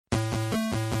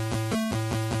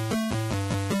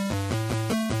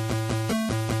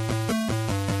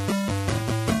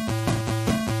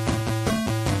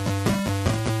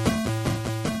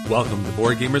Welcome to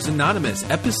Board Gamers Anonymous,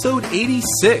 episode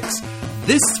 86.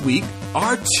 This week,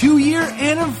 our 2-year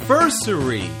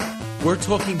anniversary. We're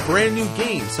talking brand new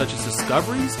games such as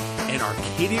Discoveries and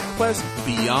Arcadia Quest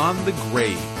Beyond the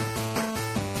Grave.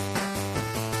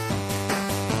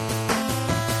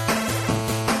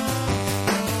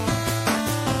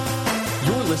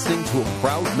 You're listening to a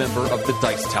proud member of the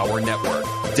Dice Tower Network,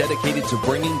 dedicated to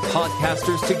bringing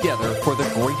podcasters together for the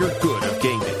greater good of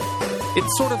gaming.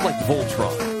 It's sort of like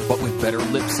Voltron, but with better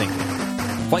lip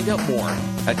syncing. Find out more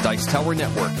at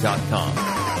DicetowerNetwork.com.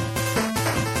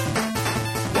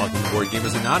 Welcome to Board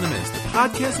Gamers Anonymous, the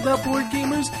podcast about board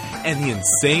gamers and the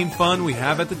insane fun we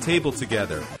have at the table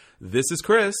together. This is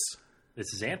Chris.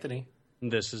 This is Anthony.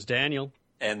 This is Daniel.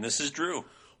 And this is Drew.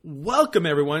 Welcome,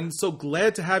 everyone. So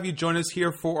glad to have you join us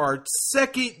here for our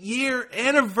 2nd year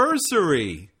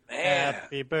anniversary. Man.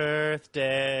 Happy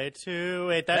birthday to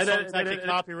it. That song's actually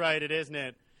copyrighted, isn't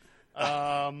it?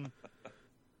 Happy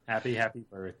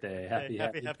birthday. Happy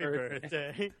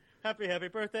birthday. Happy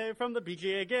birthday from the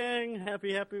BGA gang.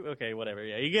 Happy. Okay, whatever.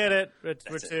 Yeah, you get it. We're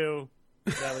two.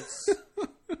 That was.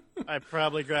 I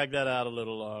probably dragged that out a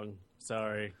little long.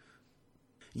 Sorry.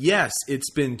 Yes,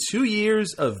 it's been 2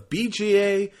 years of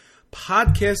BGA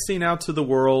podcasting out to the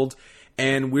world,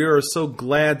 and we are so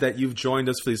glad that you've joined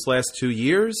us for these last 2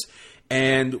 years.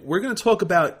 And we're going to talk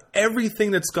about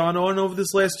everything that's gone on over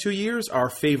this last 2 years, our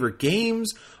favorite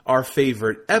games, our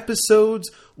favorite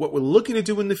episodes, what we're looking to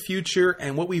do in the future,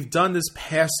 and what we've done this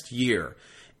past year.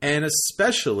 And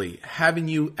especially having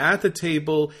you at the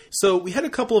table. So we had a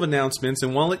couple of announcements,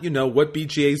 and want to let you know what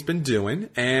BGA's been doing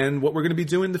and what we're going to be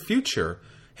doing in the future.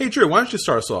 Hey, Drew, why don't you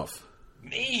start us off?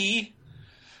 Me?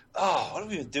 Oh, what have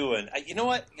we been doing? You know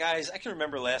what, guys? I can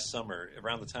remember last summer,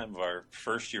 around the time of our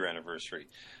 1st year anniversary,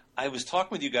 I was talking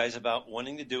with you guys about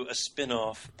wanting to do a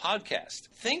spin-off podcast.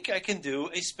 Think I can do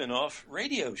a spin-off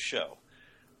radio show.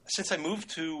 Since I moved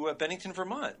to Bennington,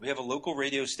 Vermont, we have a local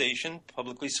radio station,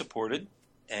 publicly supported,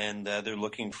 and they're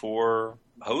looking for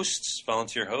hosts,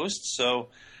 volunteer hosts. So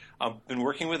I've been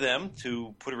working with them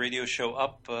to put a radio show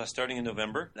up starting in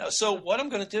November. So what I'm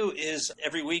going to do is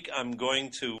every week I'm going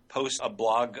to post a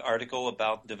blog article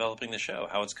about developing the show,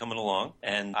 how it's coming along,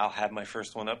 and I'll have my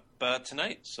first one up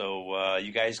tonight. So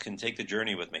you guys can take the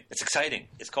journey with me. It's exciting.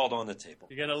 It's called On the Table.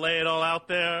 You're going to lay it all out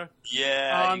there?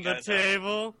 Yeah. On the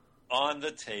table? On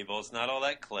the table. It's not all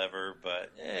that clever,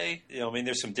 but hey,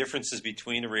 there's some differences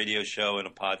between a radio show and a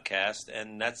podcast,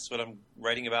 and that's what I'm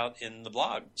writing about in the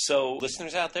blog. So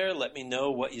listeners out there, let me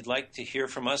know what you'd like to hear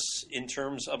from us in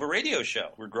terms of a radio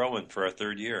show. We're growing for our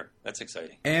 3rd year. That's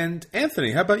exciting. And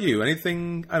Anthony, how about you?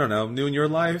 Anything, new in your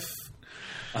life?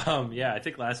 Yeah, I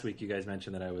think last week you guys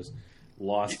mentioned that I was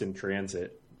lost in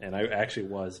transit. And I actually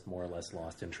was more or less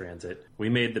lost in transit. We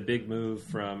made the big move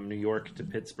from New York to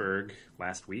Pittsburgh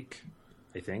last week,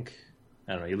 I think.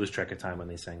 I don't know. You lose track of time on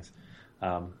these things.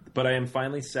 But I am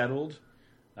finally settled.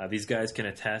 These guys can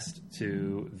attest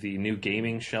to the new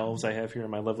gaming shelves I have here in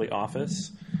my lovely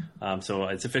office. So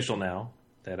it's official now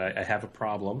that I have a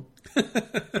problem.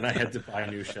 And I had to buy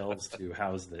new shelves to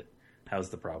house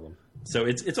the problem. So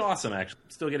it's awesome, actually.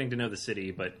 Still getting to know the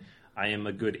city, but I am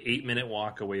a good 8-minute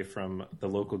walk away from the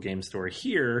local game store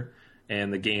here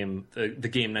and the game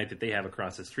night that they have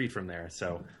across the street from there.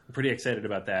 So I'm pretty excited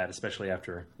about that, especially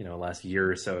after last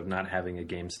year or so of not having a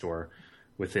game store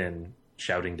within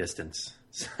shouting distance.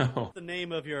 So the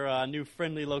name of your new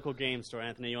friendly local game store,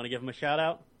 Anthony. You want to give them a shout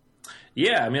out?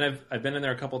 Yeah, I've been in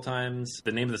there a couple times.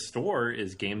 The name of the store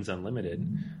is Games Unlimited.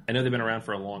 I know they've been around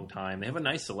for a long time. They have a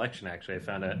nice selection, actually. I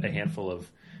found a handful of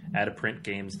out-of-print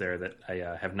games there that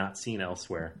I have not seen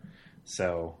elsewhere.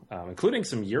 So, including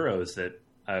some Euros that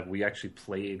we actually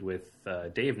played with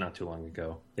Dave not too long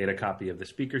ago. They had a copy of the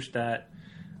Speakerstat,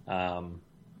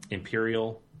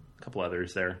 Imperial, a couple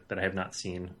others there that I have not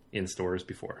seen in stores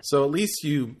before. So at least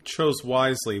you chose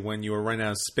wisely when you were running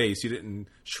out of space. You didn't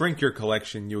shrink your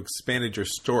collection. You expanded your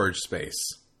storage space.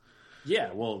 Yeah,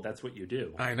 well, that's what you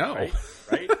do. I know.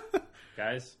 Right?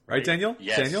 Guys? Right, Daniel?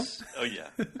 Yes. Daniel? Oh, yeah.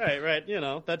 Right.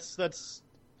 That's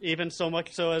even so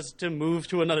much so as to move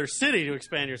to another city to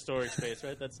expand your storage space,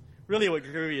 right? That's really what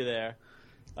drew you there.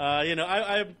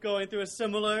 I'm going through a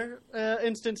similar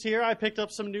instance here. I picked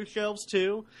up some new shelves,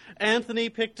 too. Anthony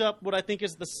picked up what I think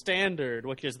is the standard,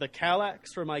 which is the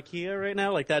Kallax from IKEA right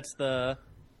now. I think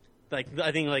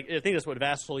that's what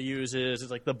Vassal uses. It's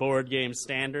like the board game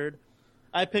standard.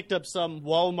 I picked up some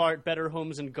Walmart Better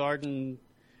Homes and Garden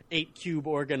 8-cube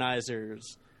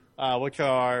organizers, which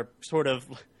are sort of,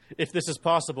 if this is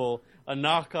possible, a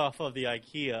knockoff of the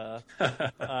IKEA.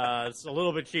 It's a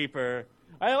little bit cheaper.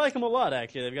 I like them a lot,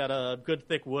 actually. They've got a good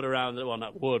thick wood around it. Well,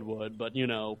 not wood, but,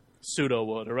 pseudo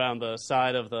wood around the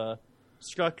side of the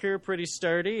structure, pretty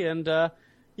sturdy. And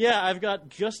yeah, I've got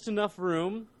just enough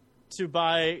room to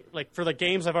buy, like, for the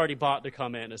games I've already bought to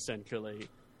come in, essentially.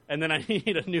 And then I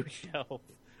need a new shelf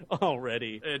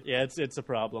already. It's a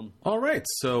problem. All right,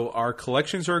 so our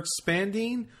collections are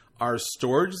expanding, our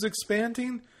storage is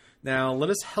expanding. Now let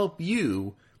us help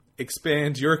you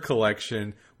expand your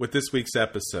collection with this week's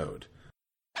episode.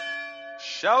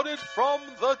 Shouted from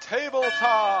the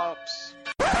tabletops!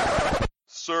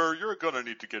 Sir, you're gonna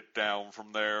need to get down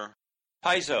from there.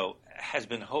 Paizo has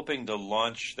been hoping to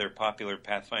launch their popular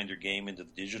Pathfinder game into the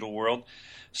digital world,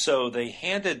 so they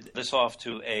handed this off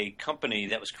to a company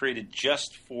that was created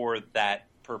just for that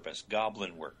purpose,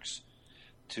 Goblin Works,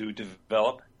 to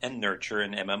develop and nurture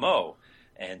an MMO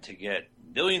and to get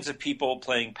millions of people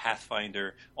playing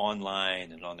Pathfinder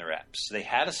online and on their apps. They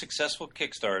had a successful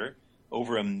Kickstarter,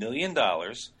 over $1 million,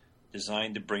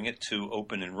 designed to bring it to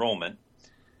open enrollment.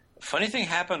 Funny thing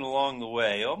happened along the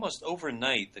way. Almost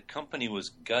overnight, the company was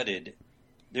gutted.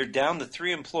 They're down to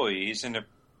 3 employees, and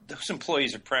those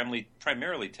employees are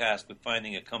primarily tasked with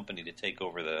finding a company to take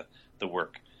over the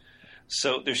work.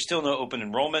 So there's still no open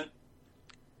enrollment.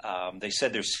 They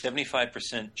said they're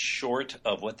 75% short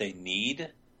of what they need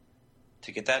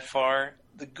to get that far.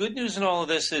 The good news in all of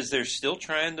this is they're still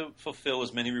trying to fulfill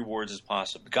as many rewards as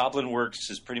possible. Goblin Works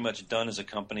is pretty much done as a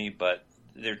company, but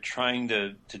they're trying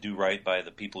to do right by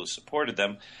the people who supported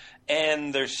them,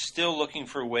 and they're still looking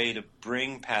for a way to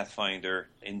bring Pathfinder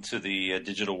into the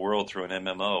digital world through an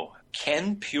MMO.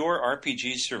 Can pure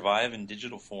RPGs survive in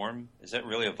digital form? Is that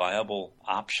really a viable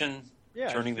option,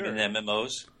 turning them into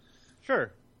MMOs?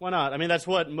 Sure, why not? I mean, that's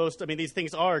what these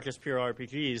things are just pure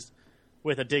RPGs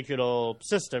with a digital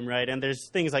system, right? And there's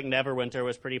things like Neverwinter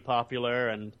was pretty popular,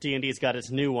 and D&D's got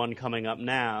its new one coming up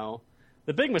now.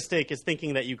 The big mistake is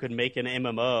thinking that you could make an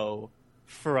MMO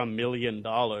for $1 million.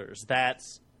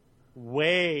 That's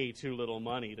way too little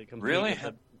money to compete. Really?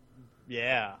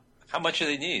 Yeah. How much do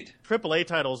they need? AAA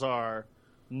titles are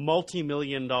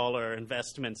multi-million-dollar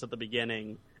investments at the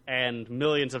beginning and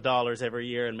millions of dollars every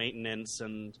year in maintenance.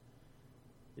 And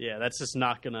yeah, that's just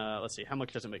not gonna. Let's see, how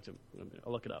much does it make to?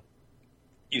 I'll look it up.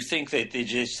 You think that they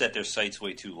just set their sights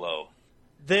way too low?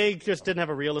 They just didn't have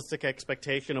a realistic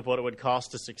expectation of what it would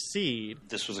cost to succeed.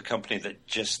 This was a company that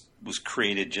just was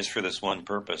created just for this one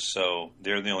purpose, so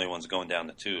they're the only ones going down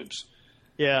the tubes.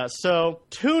 Yeah, so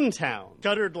Toontown,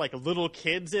 guttered like a little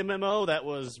kids MMO that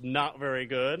was not very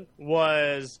good,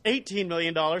 was $18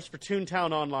 million for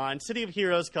Toontown Online. City of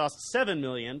Heroes cost $7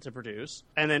 million to produce,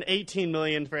 and then $18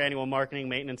 million for annual marketing,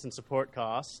 maintenance, and support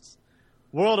costs.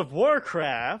 World of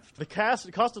Warcraft, the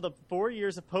cost of the 4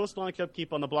 years of post-launch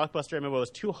upkeep on the blockbuster MMO is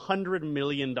 $200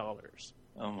 million.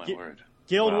 Oh, my word.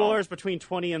 Guild Wars, between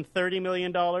 $20 and $30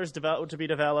 million to be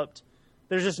developed.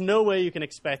 There's just no way you can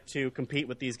expect to compete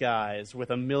with these guys with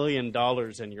 $1 million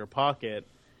in your pocket.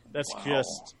 That's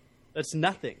that's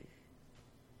nothing.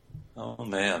 Oh,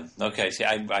 man. Okay, see,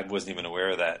 I wasn't even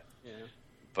aware of that. Yeah.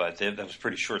 But that was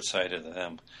pretty short-sighted of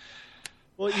them.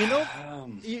 Well, you know,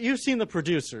 you've seen The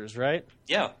Producers, right?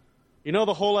 Yeah. You know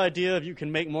the whole idea of you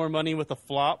can make more money with a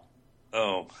flop?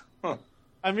 Oh. Huh.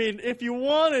 I mean, if you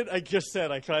wanted, I just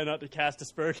said I try not to cast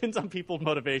aspersions on people's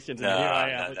motivations. And here I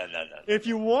am. No. If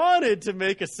you wanted to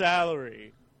make a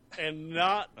salary and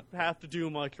not have to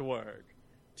do much work,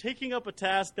 taking up a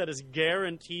task that is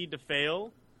guaranteed to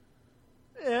fail,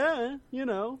 yeah, you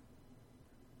know.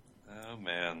 Oh,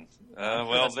 man.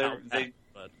 Well,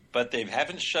 but they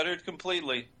haven't shuttered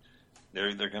completely.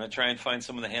 They're going to try and find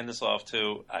someone to hand this off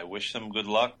to. I wish them good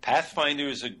luck. Pathfinder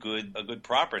is a good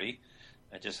property.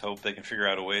 I just hope they can figure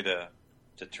out a way to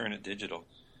turn it digital,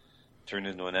 turn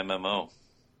it into an MMO.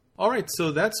 All right,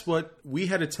 so that's what we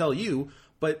had to tell you.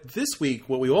 But this week,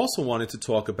 what we also wanted to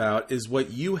talk about is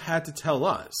what you had to tell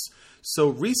us. So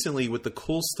recently, with the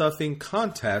Cool Stuffing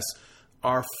contest,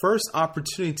 our first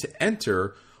opportunity to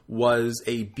enter was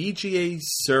a BGA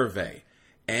survey.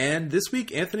 And this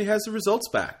week, Anthony has the results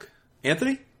back.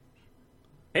 Anthony?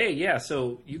 Hey, yeah,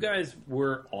 so you guys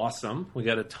were awesome. We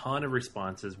got a ton of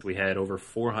responses. We had over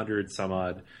 400 some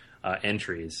odd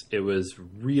entries. It was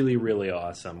really, really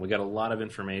awesome. We got a lot of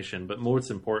information, but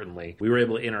most importantly, we were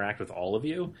able to interact with all of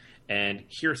you and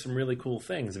hear some really cool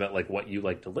things about like what you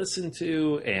like to listen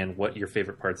to and what your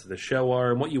favorite parts of the show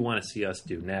are and what you want to see us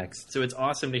do next. So it's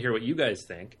awesome to hear what you guys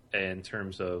think in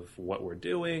terms of what we're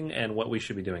doing and what we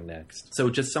should be doing next. So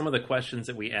just some of the questions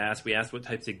that we asked what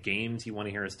types of games you want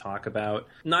to hear us talk about.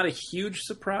 Not a huge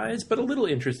surprise, but a little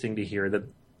interesting to hear that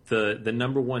the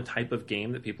number one type of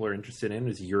game that people are interested in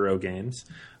is Euro games.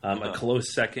 A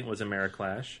close second was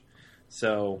Americlash.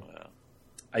 So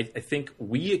I think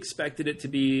we expected it to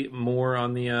be more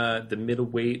on the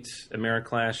middleweight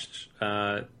Americlash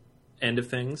end of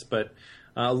things, but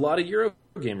a lot of Euro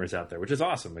gamers out there, which is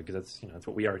awesome because that's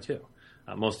what we are too.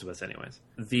 Most of us, anyways.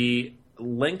 The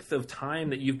length of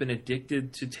time that you've been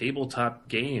addicted to tabletop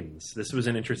games. This was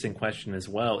an interesting question as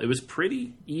well. It was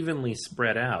pretty evenly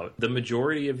spread out. The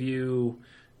majority of you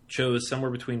chose somewhere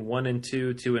between 1 and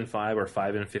 2, 2 and 5, or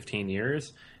 5 and 15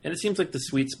 years. And it seems like the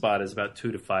sweet spot is about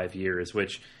 2 to 5 years,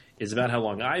 which is about how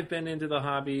long I've been into the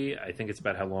hobby. I think it's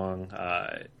about how long,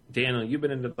 Daniel, you've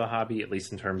been into the hobby, at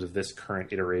least in terms of this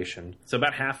current iteration. So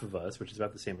about half of us, which is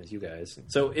about the same as you guys.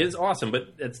 So it's awesome, but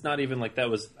it's not even like that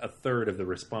was a third of the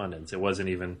respondents. It wasn't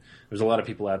even, there's a lot of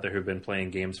people out there who've been playing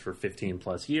games for 15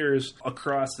 plus years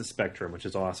across the spectrum, which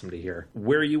is awesome to hear.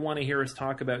 Where you want to hear us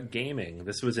talk about gaming,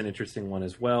 this was an interesting one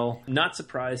as well. Not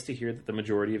surprised to hear that the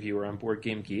majority of you are on Board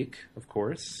Game Geek, of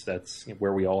course. That's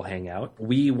where we all hang out.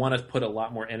 We want to put a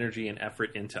lot more energy and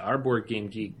effort into our Board Game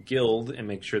Geek guild and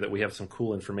make sure that we have some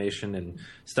cool information and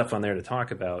stuff on there to talk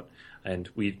about. And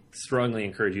we strongly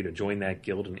encourage you to join that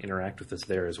guild and interact with us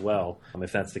there as well.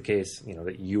 If that's the case,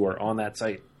 that you are on that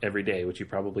site every day, which you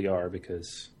probably are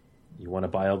because you want to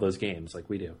buy all those games like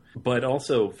we do. But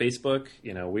also Facebook,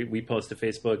 we post to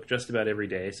Facebook just about every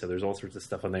day. So there's all sorts of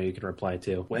stuff on there you can reply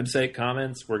to. Website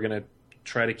comments, we're going to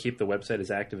try to keep the website as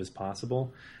active as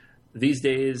possible. These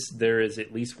days, there is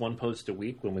at least one post a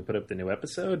week when we put up the new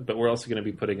episode, but we're also going to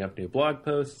be putting up new blog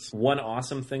posts. One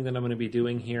awesome thing that I'm going to be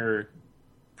doing here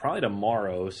probably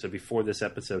tomorrow, so before this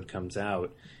episode comes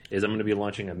out, is I'm going to be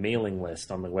launching a mailing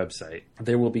list on the website.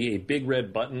 There will be a big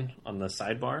red button on the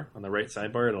sidebar, on the right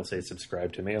sidebar. It'll say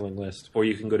subscribe to mailing list, or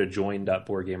you can go to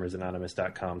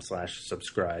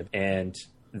join.boardgamersanonymous.com/subscribe, and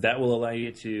that will allow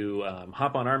you to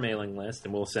hop on our mailing list,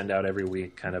 and we'll send out every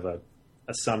week kind of a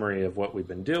summary of what we've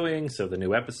been doing. So the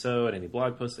new episode, any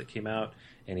blog posts that came out,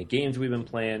 any games we've been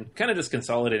playing, kind of just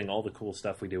consolidating all the cool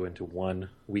stuff we do into one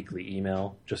weekly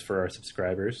email just for our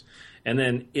subscribers. And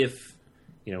then if,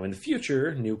 in the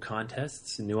future, new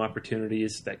contests and new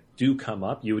opportunities that do come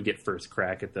up, you would get first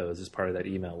crack at those as part of that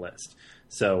email list.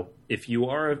 So if you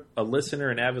are a listener,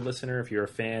 an avid listener, if you're a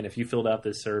fan, if you filled out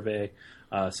this survey,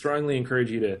 strongly encourage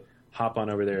you to hop on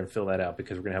over there and fill that out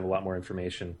because we're going to have a lot more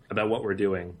information about what we're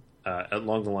doing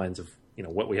along the lines of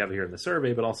what we have here in the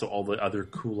survey, but also all the other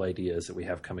cool ideas that we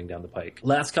have coming down the pike.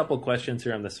 Last couple of questions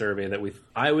here on the survey that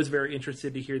I was very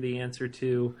interested to hear the answer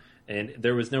to, and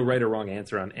there was no right or wrong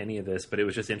answer on any of this, but it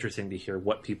was just interesting to hear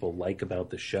what people like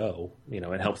about the show.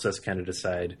 It helps us kind of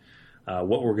decide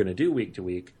what we're going to do week to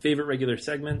week. Favorite regular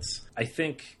segments. I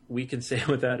think we can say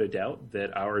without a doubt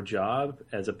that our job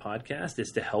as a podcast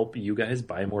is to help you guys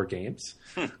buy more games.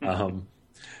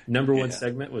 Number one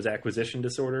segment was Acquisition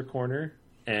Disorder Corner,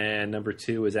 and number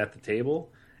 2 was At the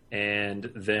Table,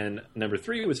 and then number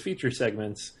 3 was feature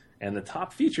segments, and the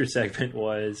top feature segment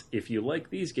was, if you like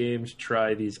these games,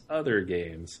 try these other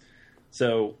games.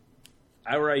 So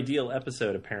our ideal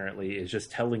episode, apparently, is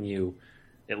just telling you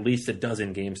at least a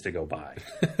dozen games to go buy.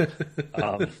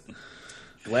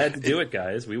 Glad to do it,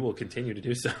 guys. We will continue to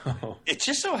do so. It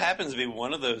just so happens to be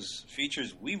one of those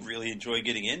features we really enjoy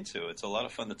getting into. It's a lot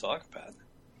of fun to talk about.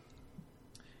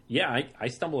 Yeah, I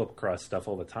stumble across stuff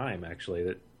all the time, actually,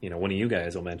 that, one of you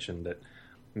guys will mention that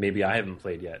maybe I haven't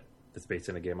played yet that's based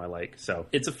in a game I like. So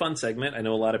it's a fun segment. I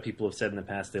know a lot of people have said in the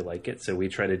past they like it, so we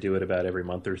try to do it about every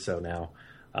month or so now.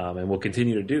 And we'll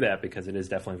continue to do that because it is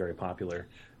definitely very popular.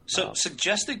 So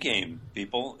suggest a game,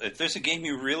 people. If there's a game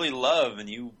you really love and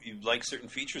you like certain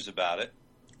features about it,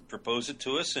 propose it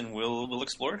to us and we'll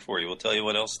explore it for you. We'll tell you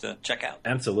what else to check out.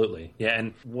 Absolutely. Yeah,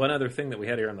 and one other thing that we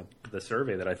had here on the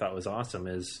survey that I thought was awesome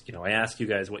is, I asked you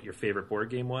guys what your favorite board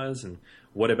game was and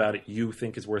what about it you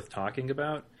think is worth talking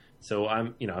about. So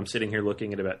I'm sitting here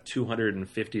looking at about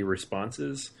 250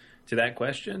 responses to that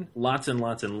question. Lots and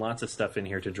lots and lots of stuff in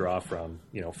here to draw from,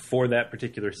 for that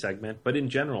particular segment, but in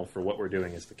general for what we're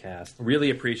doing as the cast.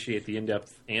 Really appreciate the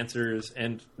in-depth answers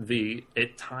and the,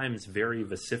 at times, very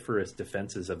vociferous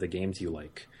defenses of the games you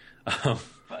like.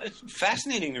 It's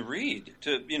fascinating to read,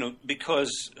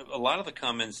 because a lot of the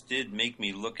comments did make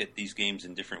me look at these games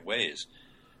in different ways.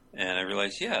 And I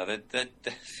realized,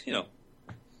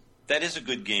 that is a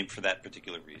good game for that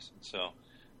particular reason. So,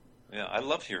 yeah, I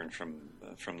love hearing from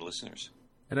the listeners.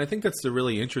 And I think that's the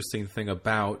really interesting thing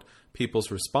about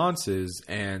people's responses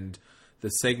and the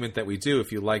segment that we do.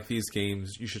 If you like these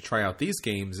games, you should try out these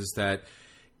games, is that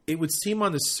it would seem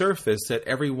on the surface that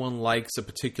everyone likes a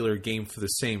particular game for the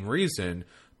same reason.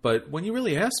 But when you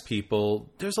really ask people,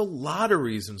 there's a lot of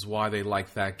reasons why they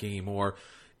like that game, or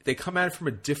they come at it from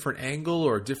a different angle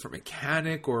or a different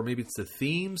mechanic, or maybe it's the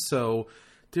theme. So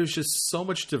there's just so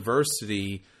much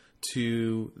diversity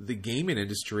to the gaming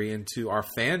industry and to our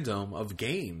fandom of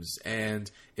games. And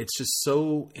it's just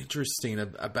so interesting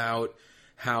about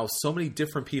how so many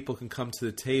different people can come to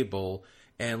the table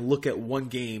and look at one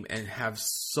game and have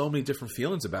so many different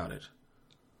feelings about it.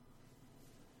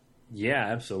 Yeah,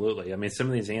 absolutely. I mean, some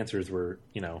of these answers were,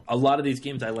 a lot of these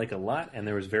games I like a lot, and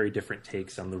there was very different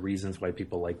takes on the reasons why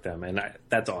people like them, and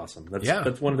that's awesome.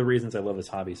 That's one of the reasons I love this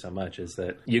hobby so much, is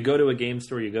that you go to a game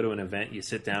store, you go to an event, you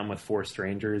sit down with 4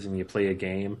 strangers, and you play a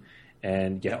game,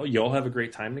 and you all have a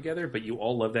great time together, but you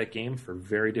all love that game for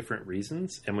very different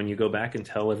reasons, and when you go back and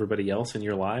tell everybody else in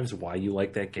your lives why you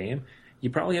like that game, you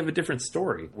probably have a different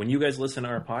story. When you guys listen to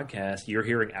our podcast, you're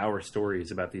hearing our stories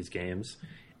about these games,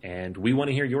 and we want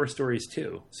to hear your stories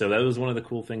too. So that was one of the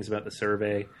cool things about the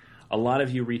survey. A lot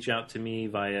of you reach out to me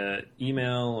via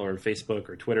email or Facebook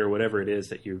or Twitter, whatever it is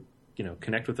that you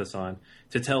connect with us on,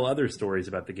 to tell other stories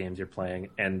about the games you're playing,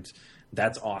 and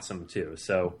that's awesome too.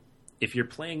 So if you're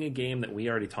playing a game that we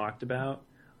already talked about,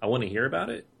 I want to hear about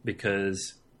it,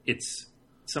 because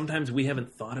sometimes we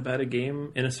haven't thought about a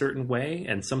game in a certain way,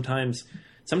 and sometimes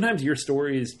your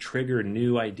stories trigger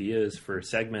new ideas for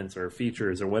segments or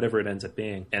features or whatever it ends up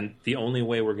being. And the only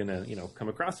way we're going to, come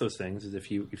across those things is if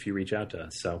you reach out to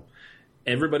us. So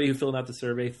everybody who filled out the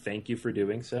survey, thank you for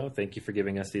doing so. Thank you for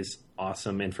giving us this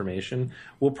awesome information.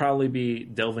 We'll probably be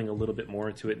delving a little bit more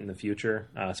into it in the future,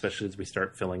 especially as we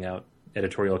start filling out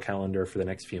editorial calendar for the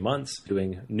next few months,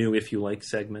 doing new If You Like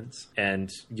segments, and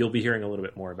you'll be hearing a little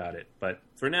bit more about it. But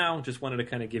for now, just wanted to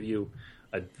kind of give you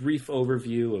a brief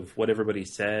overview of what everybody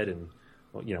said and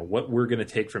what we're going to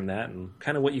take from that, and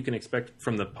kind of what you can expect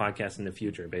from the podcast in the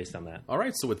future based on that. All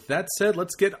right, so with that said,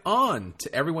 let's get on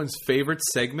to everyone's favorite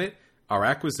segment, our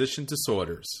acquisition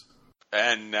disorders.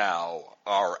 And now,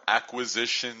 our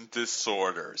acquisition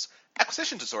disorders.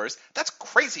 Acquisition disorders? That's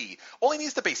crazy. All he needs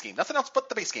is the base game. Nothing else but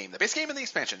the base game. The base game and the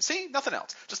expansion. See? Nothing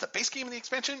else. Just the base game and the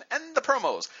expansion and the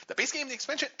promos. The base game, the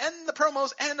expansion, and the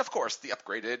promos, and, of course, the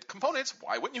upgraded components.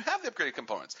 Why wouldn't you have the upgraded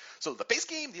components? So the base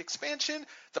game, the expansion,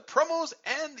 the promos,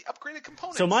 and the upgraded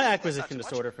components. So my acquisition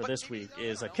disorder for this week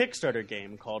is a Kickstarter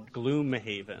game called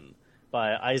Gloomhaven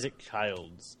by Isaac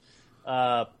Childs.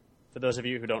 For those of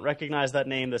you who don't recognize that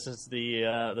name, this is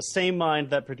the same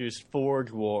mind that produced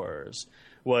Forge Wars,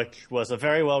 which was a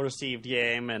very well-received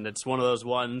game, and it's one of those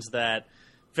ones that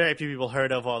very few people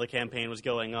heard of while the campaign was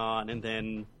going on, and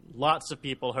then lots of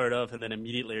people heard of and then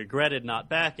immediately regretted not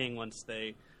backing once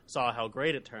they saw how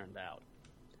great it turned out.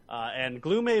 And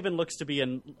Gloomhaven looks to be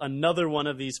another one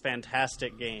of these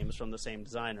fantastic games from the same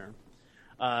designer.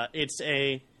 It's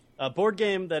a board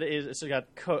game that it's got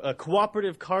a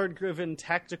cooperative, card-driven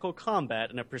tactical combat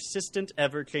in a persistent,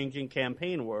 ever-changing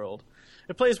campaign world.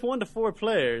 It plays 1 to 4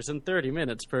 players in 30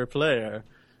 minutes per player.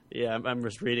 Yeah, I'm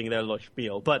just reading their little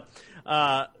spiel. But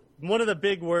one of the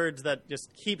big words that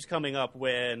just keeps coming up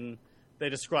when they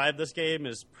describe this game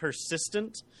is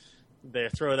persistent. They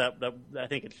throw that I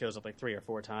think it shows up like 3 or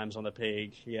 4 times on the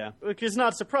page. Yeah, which is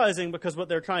not surprising, because what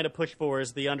they're trying to push for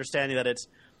is the understanding that it's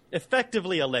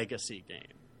effectively a legacy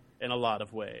game in a lot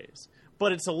of ways.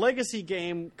 But it's a legacy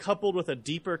game coupled with a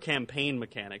deeper campaign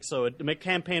mechanic. So a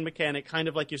campaign mechanic kind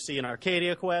of like you see in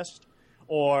Arcadia Quest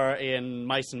or in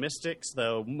Mice and Mystics,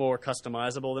 though more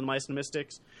customizable than Mice and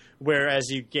Mystics, where as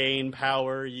you gain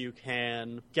power, you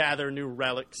can gather new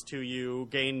relics to you,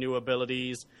 gain new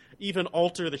abilities, even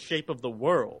alter the shape of the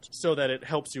world so that it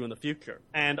helps you in the future.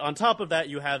 And on top of that,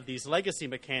 you have these legacy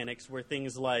mechanics where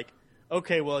things like,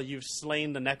 okay, well, you've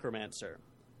slain the necromancer.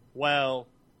 Well,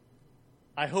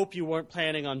 I hope you weren't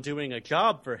planning on doing a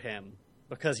job for him,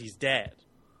 because he's dead.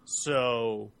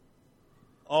 So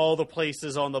all the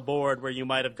places on the board where you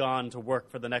might have gone to work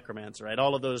for the necromancer, right?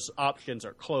 All of those options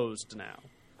are closed now.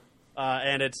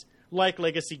 And it's like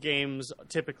legacy games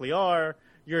typically are.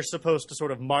 You're supposed to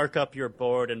sort of mark up your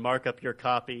board and mark up your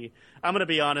copy. I'm going to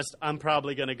be honest, I'm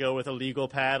probably going to go with a legal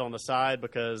pad on the side,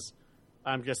 because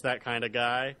I'm just that kind of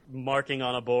guy. Marking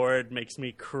on a board makes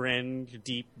me cringe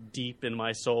deep in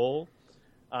my soul.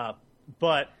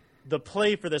 But the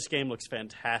play for this game looks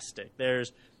fantastic.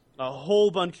 There's a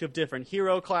whole bunch of different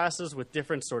hero classes with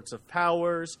different sorts of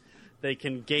powers. They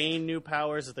can gain new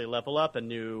powers as they level up and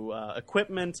new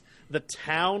equipment. The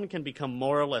town can become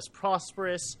more or less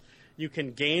prosperous. You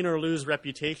can gain or lose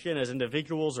reputation as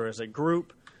individuals or as a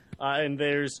group. And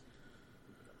there's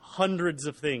hundreds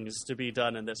of things to be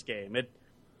done in this game. It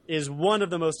is one of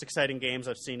the most exciting games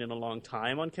I've seen in a long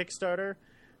time on Kickstarter.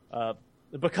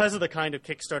 Because of the kind of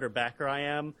Kickstarter backer I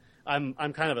am, I'm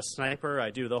kind of a sniper. I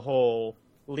do the whole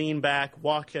lean back,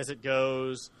 watch as it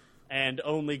goes, and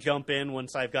only jump in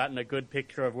once I've gotten a good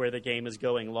picture of where the game is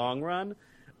going long run.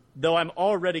 though I'm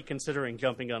already considering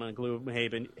jumping on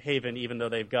Gloomhaven, even though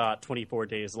they've got 24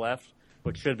 days left,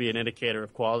 which should be an indicator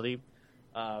of quality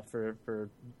for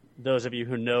those of you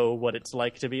who know what it's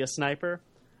like to be a sniper.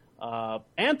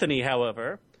 Anthony,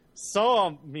 however,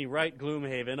 saw me write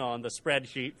Gloomhaven on the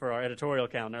spreadsheet for our editorial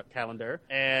calendar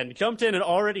and jumped in and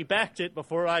already backed it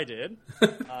before I did,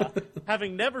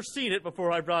 having never seen it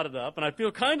before I brought it up, and I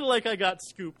feel kind of like I got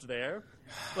scooped there,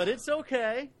 but it's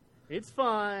okay. It's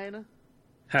fine.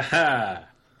 Ha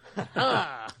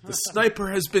The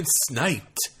sniper has been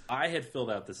sniped. I had filled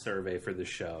out the survey for the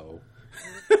show.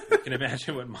 You can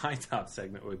imagine what my top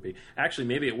segment would be. Actually,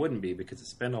 maybe it wouldn't be because I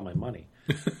spend all my money.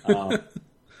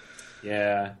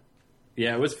 Yeah,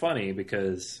 it was funny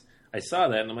because I saw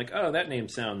that and I'm like, oh, that name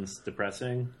sounds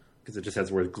depressing because it just has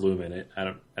the word gloom in it. I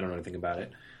don't know anything about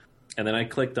it. And then I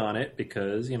clicked on it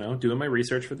because, doing my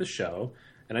research for the show,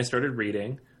 and I started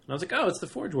reading, and I was like, oh, it's the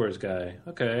Forge Wars guy.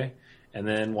 Okay. And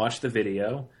then watched the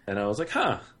video, and I was like,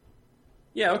 huh.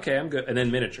 Yeah, okay, I'm good. And then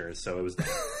miniatures, so it was...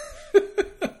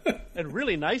 And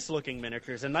really nice-looking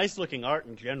miniatures and nice-looking art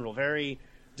in general. Very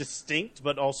distinct,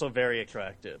 but also very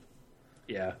attractive.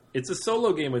 Yeah, it's a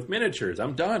solo game with miniatures.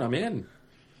 I'm done. I'm in.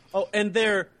 Oh, and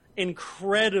they're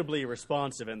incredibly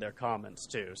responsive in their comments,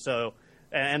 too. So,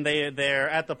 and they're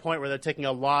at the point where they're taking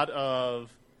a lot of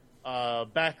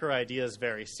backer ideas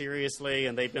very seriously,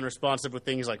 and they've been responsive with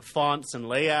things like fonts and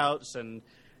layouts, and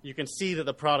you can see that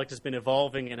the product has been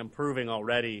evolving and improving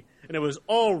already, and it was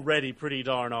already pretty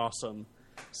darn awesome.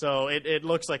 So it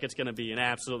looks like it's going to be an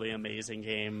absolutely amazing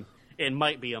game. It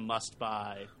might be a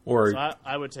must-buy. So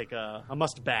I would take a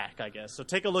must-back, I guess. So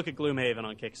take a look at Gloomhaven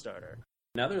on Kickstarter.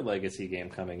 Another legacy game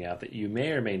coming out that you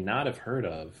may or may not have heard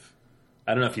of.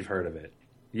 I don't know if you've heard of it.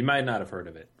 You might not have heard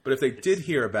of it. But if they did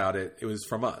hear about it, it was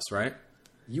from us, right?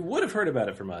 You would have heard about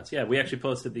it from us. Yeah, we actually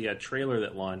posted the trailer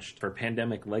that launched for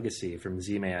Pandemic Legacy from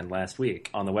Z-Man last week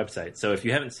on the website. So if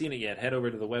you haven't seen it yet, head over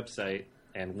to the website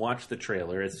and watch the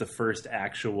trailer. It's the first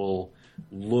actual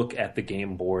look at the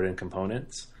game board and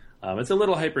components. It's a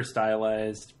little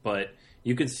hyper-stylized, but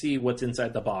you can see what's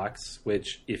inside the box,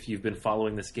 which if you've been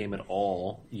following this game at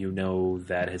all, you know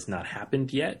that has not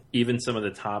happened yet. Even some of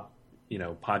the top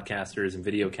podcasters and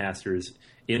videocasters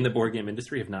in the board game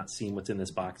industry have not seen what's in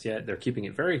this box yet. They're keeping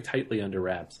it very tightly under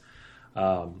wraps,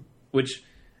 which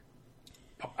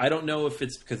I don't know if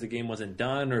it's because the game wasn't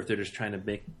done or if they're just trying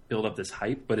to build up this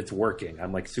hype, but it's working.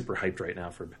 I'm like super hyped right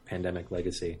now for Pandemic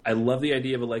Legacy. I love the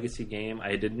idea of a legacy game.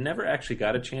 I never actually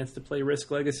got a chance to play Risk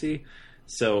Legacy,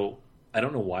 so I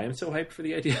don't know why I'm so hyped for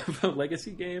the idea of a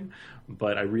legacy game,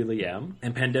 but I really am.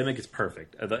 And Pandemic is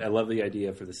perfect. I love the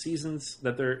idea for the seasons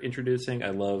that they're introducing.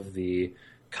 I love the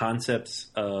concepts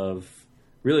of,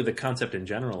 really the concept in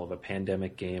general of a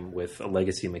pandemic game with a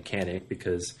legacy mechanic,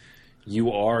 because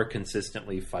you are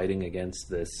consistently fighting against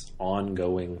this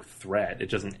ongoing threat.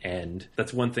 It doesn't end.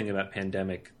 That's one thing about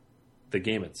Pandemic, the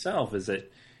game itself, is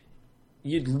that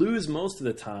you'd lose most of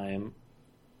the time,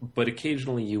 but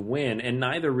occasionally you win, and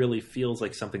neither really feels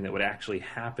like something that would actually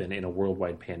happen in a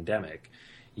worldwide pandemic.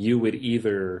 You would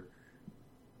either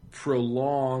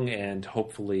prolong and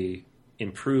hopefully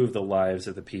improve the lives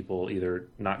of the people either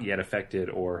not yet affected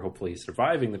or hopefully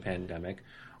surviving the pandemic,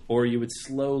 or you would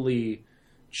slowly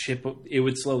chip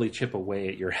away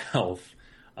at your health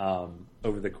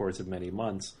over the course of many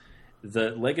months.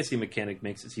 The legacy mechanic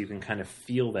makes it so you can kind of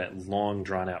feel that long,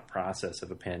 drawn-out process of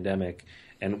a pandemic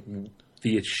and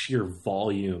the sheer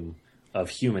volume of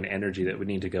human energy that would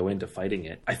need to go into fighting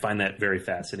it. I find that very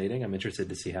fascinating. I'm interested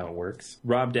to see how it works.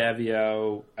 Rob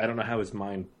Davio, I don't know how his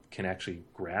mind can actually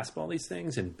grasp all these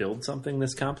things and build something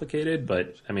this complicated,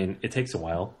 but, I mean, it takes a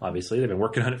while, obviously. They've been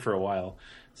working on it for a while.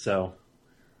 So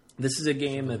this is a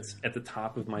game that's at the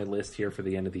top of my list here for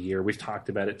the end of the year. We've talked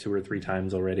about it 2 or 3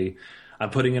 times already. I'm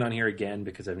putting it on here again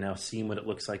because I've now seen what it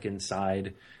looks like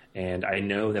inside, and I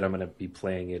know that I'm going to be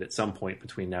playing it at some point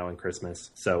between now and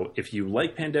Christmas. So if you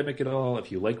like Pandemic at all, if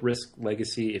you like Risk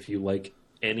Legacy, if you like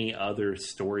any other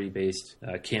story-based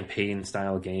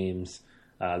campaign-style games,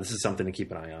 this is something to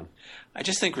keep an eye on. I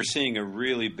just think we're seeing a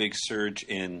really big surge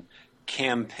in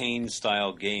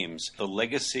campaign-style games. The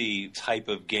legacy type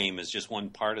of game is just one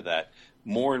part of that.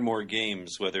 More and more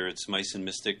games, whether it's Mice and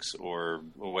Mystics or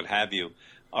what have you,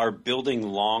 are building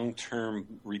long-term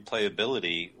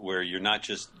replayability where you're not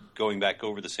just going back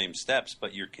over the same steps,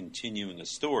 but you're continuing a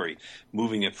story,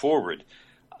 moving it forward.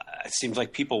 It seems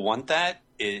like people want that.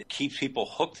 It keeps people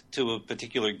hooked to a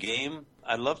particular game.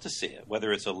 I'd love to see it,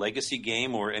 whether it's a legacy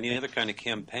game or any other kind of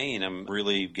campaign. I'm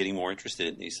really getting more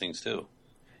interested in these things too.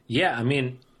 Yeah, I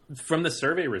mean, from the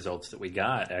survey results that we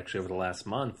got actually over the last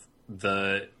month,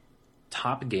 the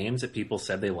top games that people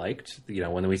said they liked,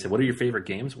 when we said, what are your favorite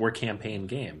games? Were campaign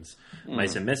games.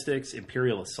 Mice and Mystics,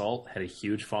 Imperial Assault had a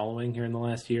huge following here in the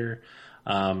last year.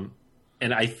 And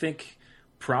I think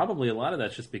probably a lot of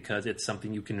that's just because it's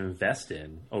something you can invest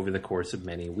in over the course of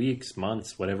many weeks,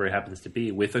 months, whatever it happens to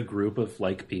be, with a group of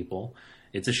like people.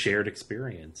 It's a shared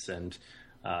experience, and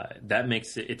that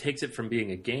makes it takes it from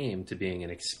being a game to being an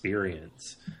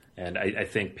experience. And I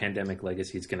think Pandemic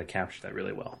Legacy is going to capture that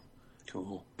really well.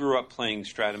 Cool. Grew up playing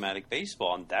Stratomatic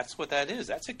baseball, and that's what that is.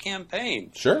 That's a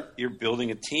campaign. Sure. You're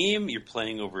building a team, you're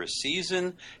playing over a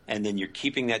season, and then you're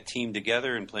keeping that team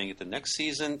together and playing it the next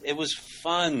season. It was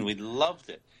fun. We loved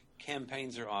it.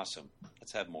 Campaigns are awesome.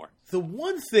 Let's have more. The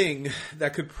one thing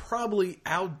that could probably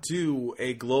outdo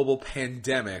a global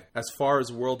pandemic as far as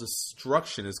world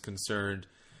destruction is concerned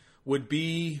would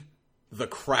be the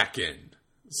Kraken.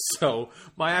 So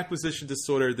my acquisition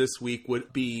disorder this week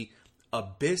would be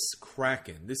Abyss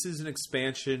Kraken. This is an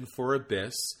expansion for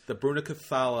Abyss, the Bruna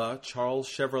Cathala Charles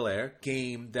Chevrolet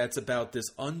game that's about this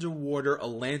underwater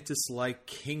Atlantis-like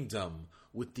kingdom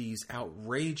with these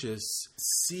outrageous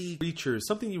sea creatures,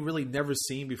 something you've really never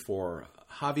seen before.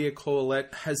 Javier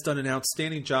Collet has done an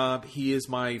outstanding job. He is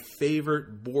my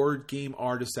favorite board game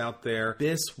artist out there.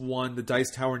 This won the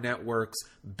Dice Tower Network's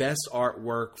best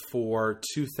artwork for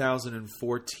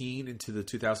 2014 into the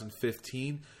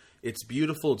 2015. It's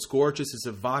beautiful, it's gorgeous, it's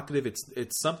evocative,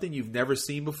 it's something you've never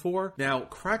seen before. Now,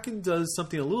 Kraken does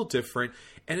something a little different,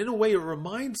 and in a way it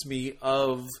reminds me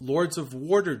of Lords of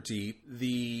Waterdeep,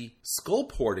 the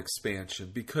Skullport expansion,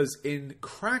 because in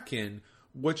Kraken,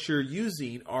 what you're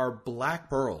using are black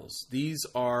pearls. These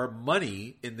are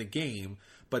money in the game,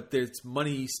 but it's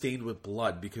money stained with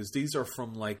blood, because these are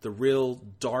from like the real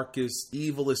darkest,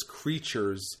 evilest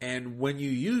creatures. And when you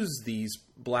use these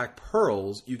black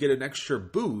pearls, you get an extra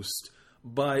boost,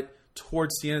 but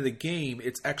towards the end of the game,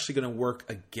 it's actually going to work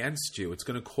against you. It's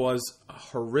going to cause a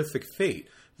horrific fate.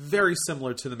 Very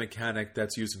similar to the mechanic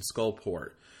that's used in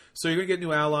Skullport. So you're going to get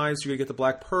new allies, you're going to get the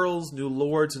black pearls, new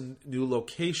lords, and new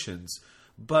locations.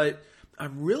 But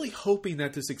I'm really hoping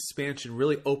that this expansion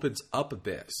really opens up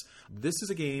Abyss. This is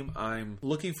a game I'm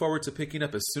looking forward to picking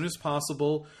up as soon as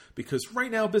possible, because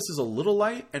right now Abyss is a little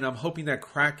light, and I'm hoping that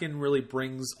Kraken really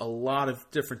brings a lot of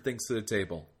different things to the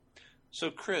table. So,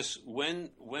 Chris,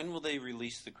 when will they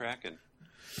release the Kraken?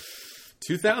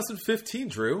 2015,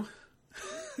 Drew.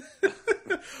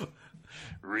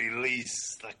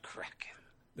 Release the Kraken.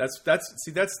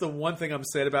 That's the one thing I'm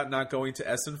sad about not going to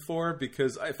Essen for,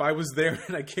 because if I was there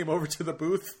and I came over to the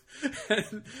booth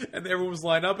and everyone was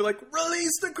lined up, I'd be like,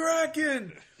 release the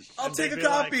Kraken! I'll take a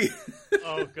copy. Like,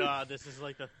 oh God, this is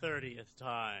like the 30th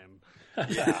time.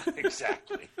 Yeah,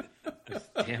 exactly.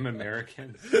 Damn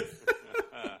Americans.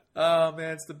 Oh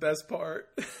man, it's the best part.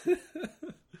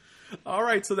 All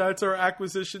right, so that's our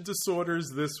acquisition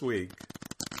disorders this week.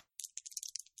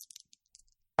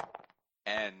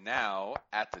 And now,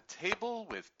 at the table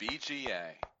with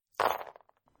BGA.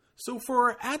 So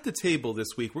for our At the Table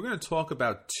this week, we're going to talk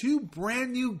about two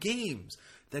brand new games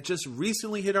that just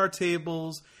recently hit our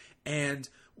tables, and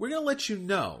we're going to let you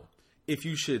know if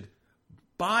you should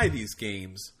buy these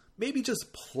games, maybe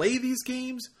just play these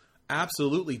games,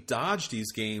 absolutely dodge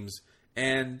these games,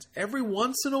 and every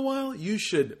once in a while, you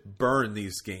should burn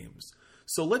these games.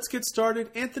 So let's get started.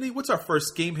 Anthony, what's our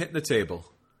first game hitting the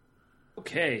table?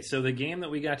 Okay, so the game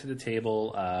that we got to the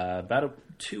table about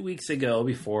 2 weeks ago,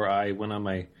 before I went on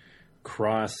my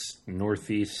cross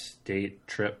Northeast state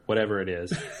trip, whatever it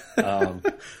is,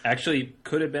 actually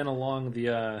could have been along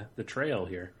the trail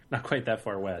here, not quite that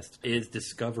far west, is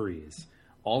Discoveries,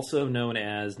 also known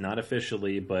as, not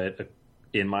officially, but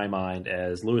in my mind,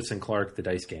 as Lewis and Clark, the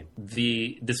dice game.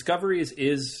 The Discoveries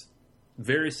is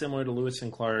very similar to Lewis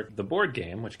and Clark, the board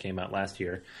game, which came out last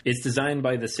year. It's designed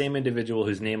by the same individual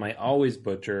whose name I always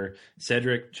butcher,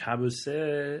 Cedric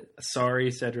Chabousset.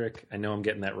 Sorry, Cedric. I know I'm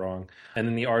getting that wrong. And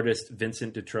then the artist,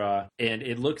 Vincent Dutra. And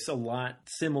it looks a lot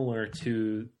similar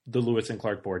to the Lewis and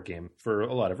Clark board game for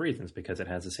a lot of reasons, because it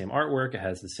has the same artwork, it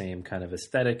has the same kind of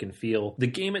aesthetic and feel. The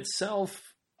game itself,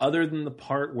 other than the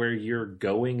part where you're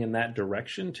going in that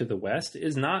direction to the west,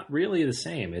 is not really the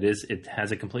same. It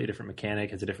has a completely different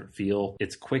mechanic, has a different feel.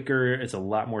 It's quicker, it's a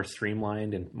lot more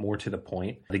streamlined and more to the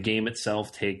point. The game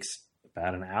itself takes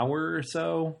about an hour or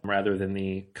so, rather than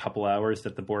the couple hours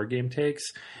that the board game takes.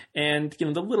 And,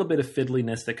 the little bit of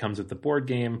fiddliness that comes with the board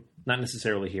game, not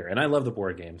necessarily here. And I love the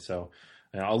board game, so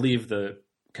I'll leave the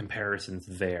comparisons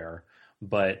there.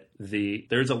 but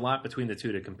there's a lot between the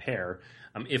two to compare,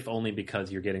 if only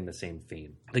because you're getting the same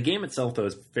theme. The game itself, though,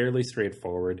 is fairly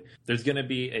straightforward. There's going to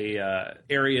be a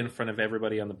area in front of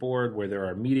everybody on the board where there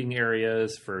are meeting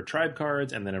areas for tribe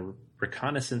cards and then a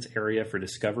reconnaissance area for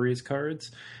discoveries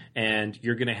cards. And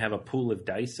you're going to have a pool of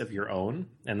dice of your own,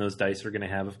 and those dice are going to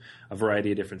have a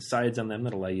variety of different sides on them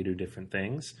that allow you to do different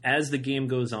things. As the game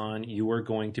goes on, you are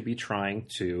going to be trying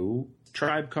to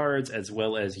tribe cards as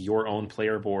well as your own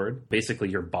player board. Basically,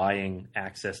 you're buying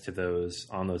access to those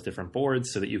on those different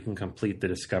boards so that you can complete the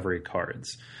discovery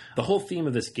cards. The whole theme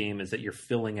of this game is that you're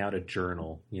filling out a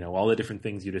journal, all the different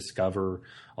things you discover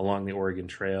along the Oregon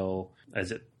Trail,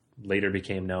 as it later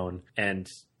became known, and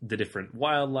the different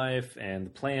wildlife and the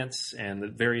plants and the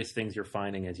various things you're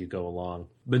finding as you go along.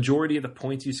 Majority of the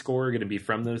points you score are going to be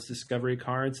from those discovery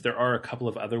cards. There are a couple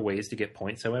of other ways to get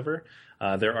points, however.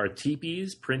 There are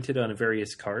teepees printed on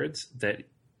various cards that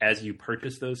as you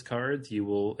purchase those cards, you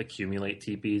will accumulate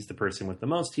teepees. The person with the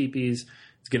most teepees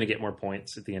is going to get more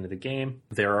points at the end of the game.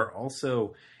 There are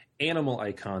also animal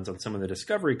icons on some of the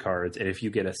discovery cards, and if you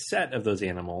get a set of those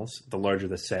animals, the larger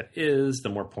the set is, the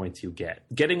more points you get.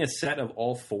 Getting a set of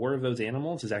all 4 of those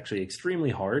animals is actually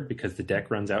extremely hard because the deck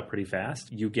runs out pretty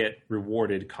fast. You get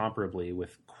rewarded comparably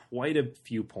with quite a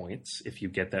few points if you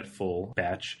get that full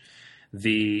batch.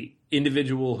 The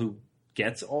individual who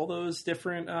gets all those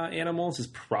different animals is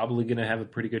probably going to have a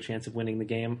pretty good chance of winning the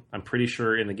game. I'm pretty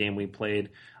sure in the game we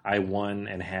played, I won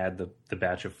and had the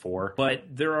batch of 4. But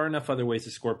there are enough other ways to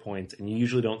score points, and you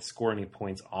usually don't score any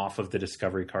points off of the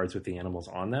discovery cards with the animals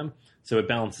on them. So it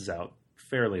balances out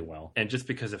fairly well. And just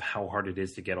because of how hard it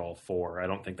is to get all 4, I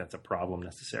don't think that's a problem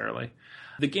necessarily.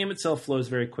 The game itself flows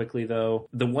very quickly, though.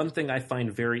 The one thing I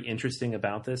find very interesting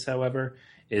about this, however,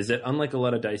 is that unlike a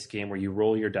lot of dice game where you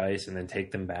roll your dice and then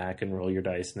take them back and roll your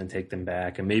dice and then take them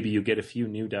back, and maybe you get a few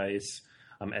new dice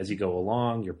as you go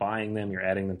along, you're buying them, you're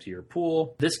adding them to your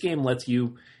pool. This game lets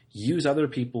you use other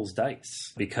people's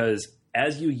dice because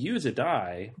as you use a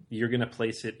die, you're going to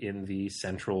place it in the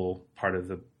central part of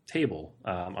the table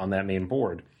on that main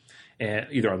board,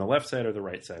 either on the left side or the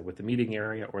right side with the meeting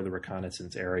area or the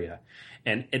reconnaissance area.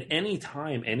 And at any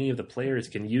time, any of the players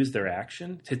can use their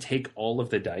action to take all of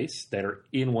the dice that are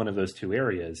in one of those 2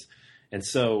 areas. And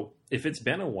so if it's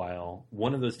been a while,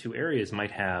 one of those 2 areas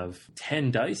might have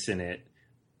 10 dice in it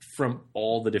from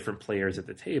all the different players at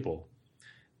the table.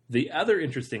 The other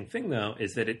interesting thing, though,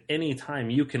 is that at any time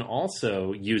you can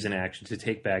also use an action to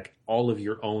take back all of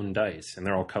your own dice, and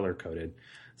they're all color-coded.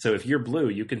 So if you're blue,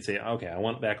 you can say, okay, I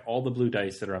want back all the blue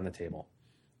dice that are on the table.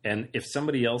 And if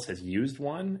somebody else has used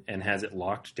one and has it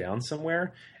locked down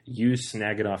somewhere, you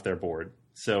snag it off their board.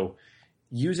 So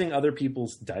using other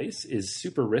people's dice is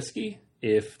super risky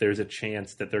if there's a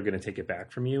chance that they're going to take it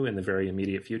back from you in the very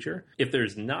immediate future. If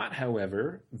there's not,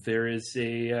 however, there is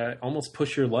a almost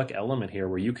push your luck element here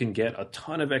where you can get a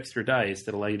ton of extra dice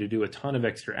that allow you to do a ton of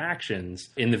extra actions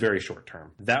in the very short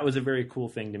term. That was a very cool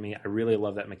thing to me. I really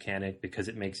love that mechanic because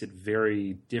it makes it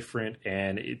very different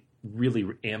and it really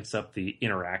amps up the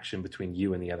interaction between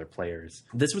you and the other players.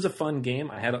 This was a fun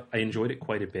game. I enjoyed it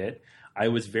quite a bit. I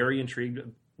was very intrigued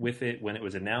with it when it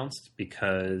was announced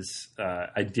because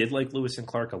I did like Lewis and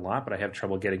Clark a lot, but I have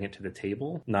trouble getting it to the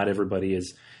table. Not everybody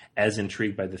is as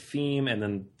intrigued by the theme, and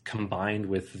then combined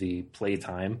with the play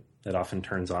time that often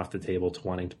turns off the table to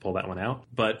wanting to pull that one out.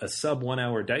 But a sub 1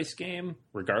 hour dice game,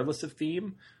 regardless of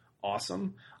theme,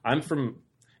 awesome. I'm from,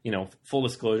 full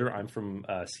disclosure, I'm from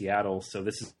Seattle, so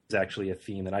this is actually a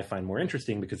theme that I find more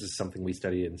interesting because it's something we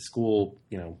study in school,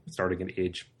 starting at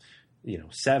age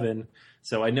 7.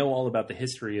 So I know all about the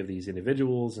history of these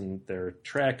individuals and their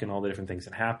trek and all the different things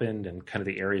that happened and kind of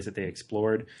the areas that they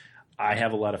explored. I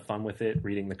have a lot of fun with it,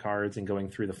 reading the cards and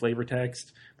going through the flavor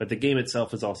text, but the game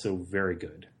itself is also very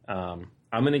good. I'm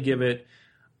going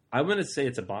to say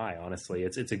it's a buy, honestly.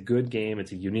 It's a good game.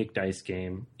 It's a unique dice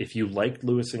game. If you liked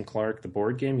Lewis and Clark, the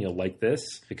board game, you'll like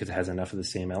this because it has enough of the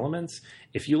same elements.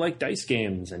 If you like dice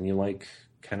games and you like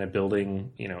kind of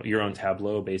building, your own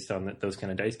tableau based on those kind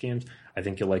of dice games, I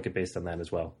think you'll like it based on that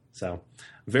as well. So,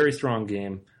 very strong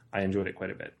game. I enjoyed it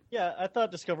quite a bit. Yeah, I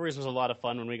thought Discoveries was a lot of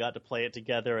fun when we got to play it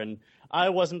together, and I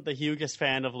wasn't the hugest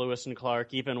fan of Lewis and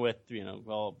Clark, even with,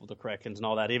 all the corrections and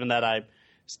all that, even that I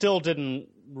still didn't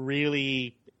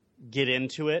really get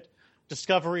into it.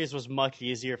 Discoveries was much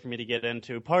easier for me to get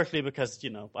into, partially because,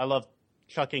 I love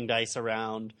chucking dice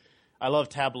around. I love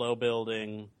tableau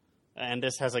building, and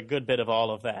this has a good bit of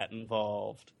all of that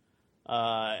involved.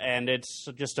 And it's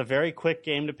just a very quick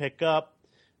game to pick up.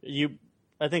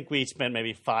 I think we spent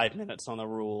maybe 5 minutes on the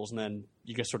rules, and then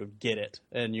you just sort of get it,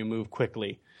 and you move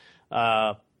quickly.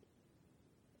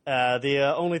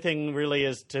 The only thing really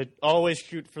is to always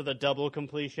shoot for the double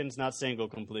completions, not single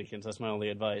completions. That's my only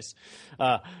advice.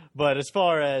 But as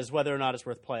far as whether or not it's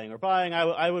worth playing or buying,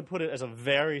 I would put it as a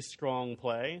very strong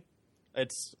play.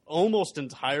 It's almost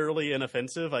entirely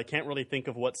inoffensive. I can't really think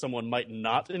of what someone might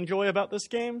not enjoy about this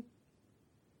game.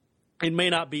 It may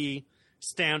not be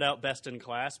standout best in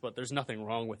class, but there's nothing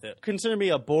wrong with it. Consider me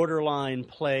a borderline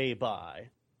play-buy.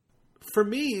 For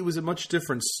me, it was a much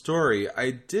different story.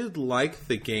 I did like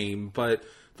the game, but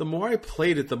the more I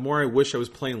played it, the more I wish I was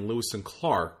playing Lewis and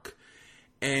Clark.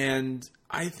 And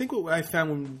I think what I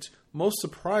found most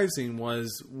surprising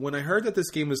was when I heard that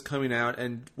this game was coming out,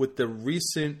 and with the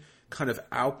recent kind of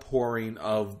outpouring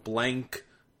of blank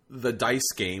the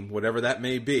dice game, whatever that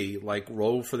may be, like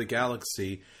Roll for the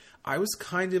Galaxy, I was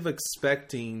kind of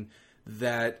expecting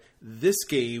that this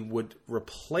game would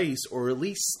replace or at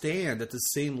least stand at the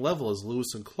same level as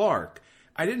Lewis and Clark.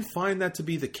 I didn't find that to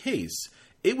be the case.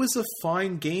 It was a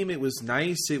fine game. It was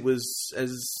nice. It was,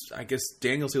 as I guess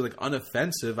Daniel said, like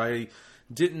unoffensive. I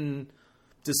didn't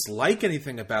dislike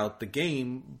anything about the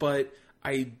game, but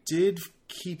I did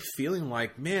keep feeling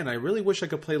like, man, I really wish I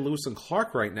could play Lewis and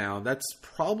Clark right now. That's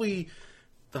probably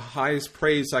the highest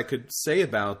praise I could say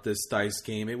about this dice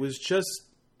game. It was just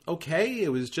okay.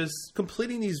 It was just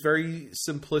completing these very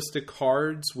simplistic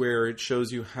cards where it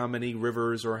shows you how many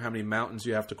rivers or how many mountains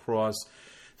you have to cross.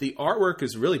 The artwork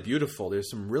is really beautiful. There's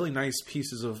some really nice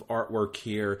pieces of artwork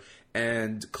here,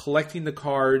 and collecting the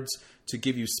cards to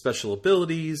give you special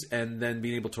abilities and then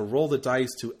being able to roll the dice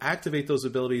to activate those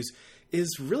abilities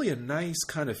is really a nice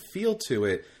kind of feel to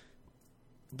it.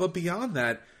 But beyond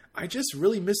that, I just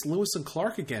really miss Lewis and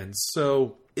Clark again.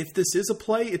 So if this is a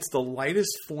play, it's the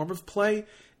lightest form of play.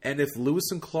 And if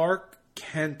Lewis and Clark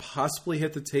can possibly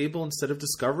hit the table instead of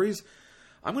Discoveries,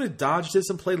 I'm going to dodge this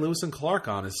and play Lewis and Clark,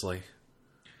 honestly.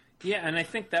 Yeah, and I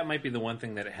think that might be the one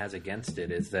thing that it has against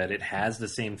it, is that it has the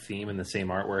same theme and the same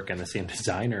artwork and the same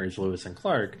designer as Lewis and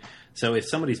Clark. So if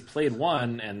somebody's played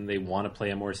one and they want to play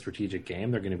a more strategic game,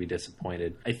 they're going to be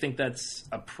disappointed. I think that's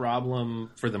a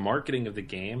problem for the marketing of the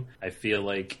game. I feel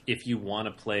like if you want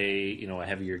to play, a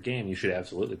heavier game, you should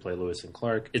absolutely play Lewis and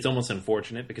Clark. It's almost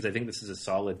unfortunate because I think this is a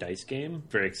solid dice game,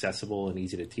 very accessible and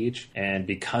easy to teach. And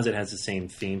because it has the same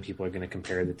theme, people are going to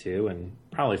compare the two and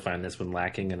probably find this one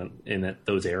lacking in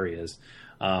those areas.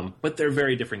 But they're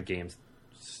very different games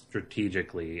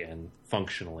strategically and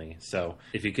functionally. So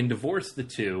if you can divorce the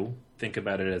two, think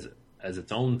about it as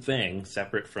its own thing,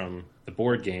 separate from the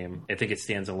board game, I think it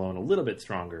stands alone a little bit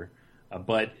stronger.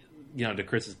 But to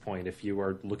Chris's point, if you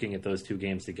are looking at those two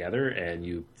games together and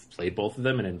you played both of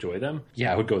them and enjoy them,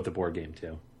 I would go with the board game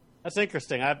too. That's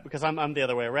interesting, because I'm the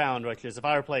other way around, which is if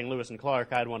I were playing Lewis and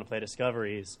Clark, I'd want to play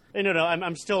Discoveries. And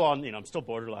I'm still on, I'm still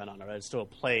borderline on it. I'd still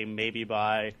play, maybe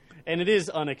buy, and it is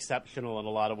unexceptional in a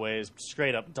lot of ways.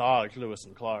 Straight up dodge Lewis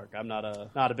and Clark. I'm not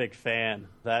a big fan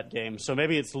of that game. So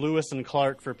maybe it's Lewis and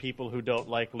Clark for people who don't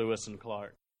like Lewis and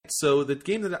Clark. So the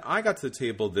game that I got to the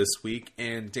table this week,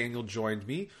 and Daniel joined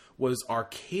me, was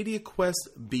Arcadia Quest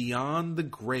Beyond the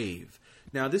Grave.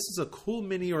 Now, this is a cool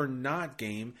mini or not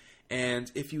game.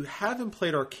 And if you haven't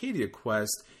played Arcadia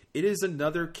Quest, it is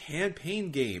another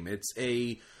campaign game. It's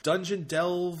a dungeon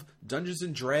delve, Dungeons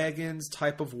and Dragons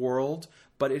type of world,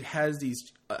 but it has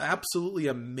these absolutely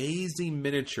amazing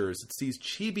miniatures. It's these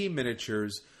chibi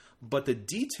miniatures, but the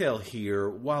detail here,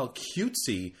 while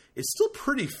cutesy, is still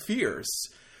pretty fierce.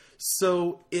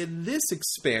 So in this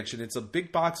expansion, it's a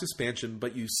big box expansion,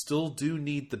 but you still do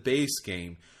need the base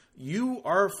game. You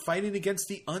are fighting against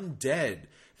the undead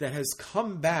that has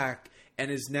come back and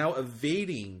is now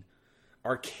evading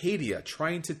Arcadia,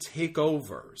 trying to take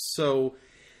over. So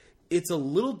it's a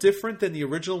little different than the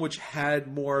original, which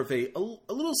had more of a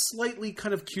little slightly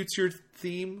kind of cutesier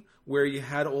theme, where you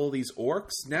had all these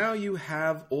orcs. Now you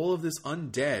have all of this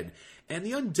undead, and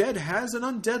the undead has an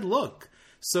undead look.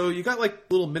 So you got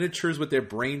like little miniatures with their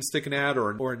brains sticking out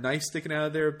or a knife sticking out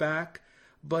of their back.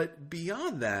 But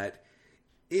beyond that,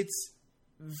 it's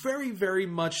very, very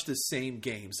much the same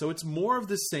game. So it's more of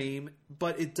the same,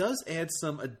 but it does add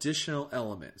some additional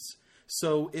elements.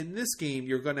 So in this game,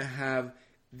 you're going to have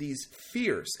these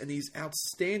fierce and these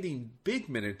outstanding big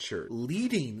miniatures.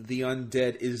 Leading the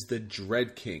undead is the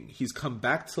Dread King. He's come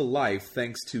back to life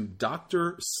thanks to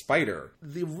Dr. Spider.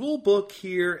 The rule book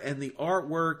here and the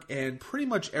artwork and pretty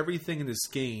much everything in this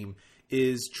game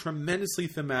is tremendously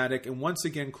thematic. And once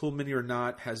again, Cool Mini or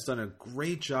Not has done a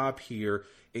great job here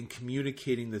in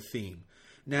communicating the theme.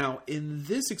 Now, in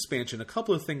this expansion, a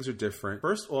couple of things are different.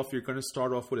 First off, you're going to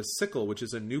start off with a Sickle, which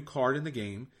is a new card in the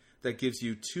game that gives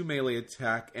you 2 melee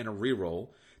attack and a reroll.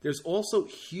 There's also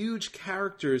huge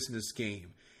characters in this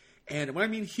game. And when I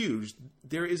mean huge,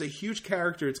 there is a huge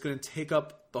character. It's going to take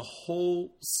up the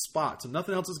whole spot. So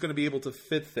nothing else is going to be able to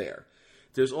fit there.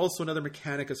 There's also another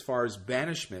mechanic as far as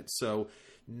banishment. So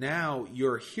now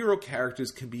your hero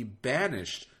characters can be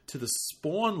banished to the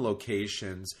spawn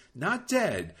locations, not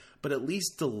dead, but at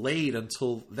least delayed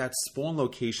until that spawn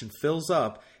location fills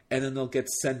up, and then they'll get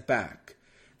sent back.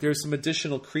 There's some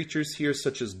additional creatures here,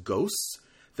 such as ghosts,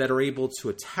 that are able to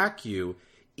attack you,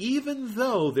 even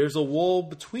though there's a wall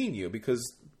between you,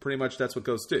 because pretty much that's what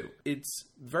ghosts do. It's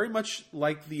very much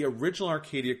like the original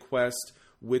Arcadia Quest,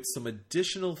 with some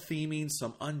additional theming,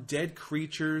 some undead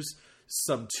creatures,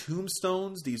 some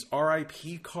tombstones, these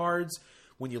RIP cards.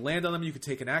 When you land on them, you can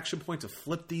take an action point to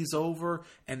flip these over,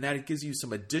 and that gives you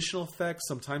some additional effects,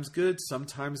 sometimes good,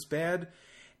 sometimes bad.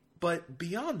 But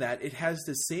beyond that, it has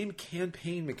the same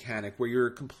campaign mechanic where you're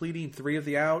completing 3 of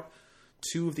the out,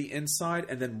 2 of the inside,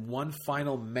 and then one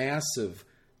final massive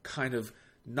kind of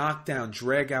knockdown,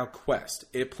 drag-out quest.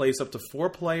 It plays up to 4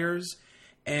 players,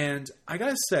 and I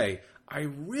gotta say, I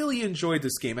really enjoyed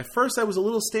this game. At first, I was a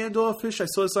little standoffish. I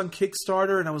saw this on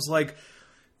Kickstarter, and I was like,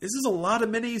 this is a lot of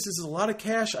minis. This is a lot of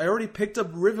cash. I already picked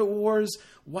up Rivet Wars.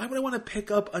 Why would I want to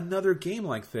pick up another game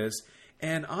like this?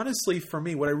 And honestly, for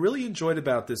me, what I really enjoyed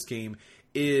about this game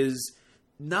is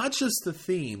not just the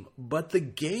theme, but the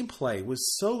gameplay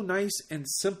was so nice and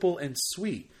simple and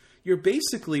sweet. You're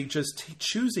basically just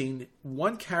choosing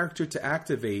one character to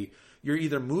activate. You're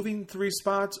either moving 3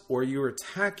 spots or you're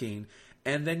attacking,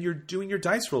 and then you're doing your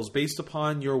dice rolls based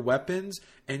upon your weapons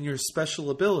and your special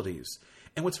abilities.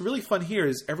 And what's really fun here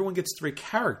is everyone gets 3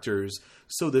 characters,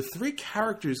 so the 3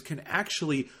 characters can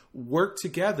actually work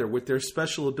together with their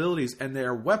special abilities and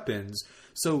their weapons,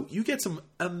 so you get some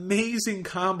amazing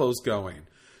combos going.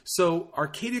 So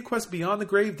Arcadia Quest Beyond the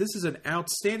Grave, this is an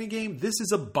outstanding game. This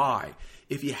is a buy.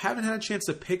 If you haven't had a chance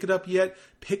to pick it up yet,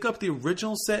 pick up the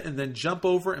original set and then jump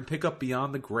over and pick up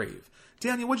Beyond the Grave.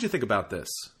 Daniel, what did you think about this?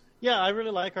 Yeah, I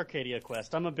really like Arcadia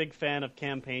Quest. I'm a big fan of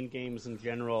campaign games in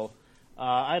general.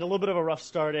 I had a little bit of a rough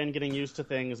start in getting used to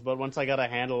things, but once I got a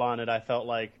handle on it, I felt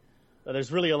like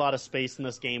there's really a lot of space in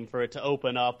this game for it to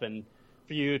open up and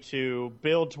for you to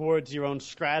build towards your own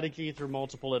strategy through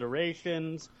multiple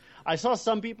iterations. I saw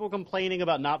some people complaining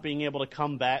about not being able to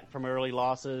come back from early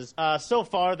losses. So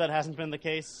far, that hasn't been the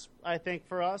case, I think,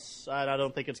 for us. I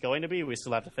don't think it's going to be. We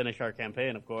still have to finish our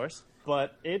campaign, of course.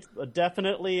 But it's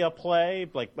definitely a play.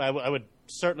 Like, I would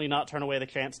certainly not turn away the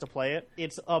chance to play it.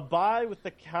 It's a buy with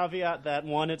the caveat that,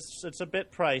 one, it's a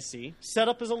bit pricey.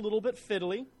 Setup is a little bit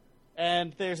fiddly,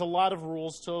 and there's a lot of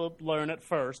rules to learn at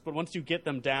first, but once you get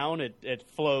them down, it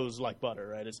flows like butter,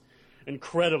 right? It's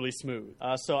incredibly smooth.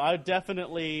 So I would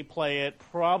definitely play it,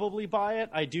 probably buy it.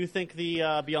 I do think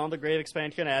the Beyond the Grave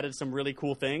expansion added some really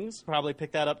cool things. Probably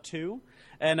pick that up too.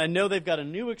 And I know they've got a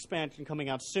new expansion coming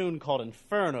out soon called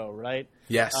Inferno, right?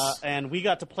 Yes. And we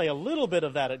got to play a little bit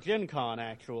of that at Gen Con,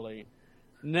 actually.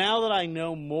 Now that I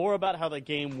know more about how the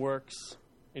game works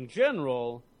in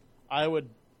general, I would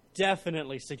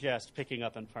definitely suggest picking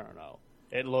up Inferno.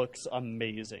 It looks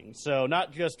amazing. So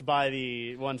not just by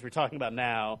the ones we're talking about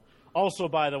now, also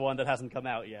by the one that hasn't come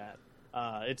out yet.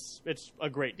 It's a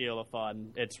great deal of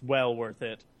fun. It's well worth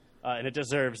it. And it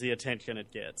deserves the attention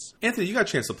it gets. Anthony, you got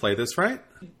a chance to play this, right?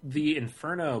 The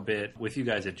Inferno bit with you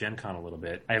guys at Gen Con a little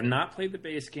bit. I have not played the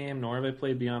base game, nor have I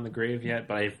played Beyond the Grave yet,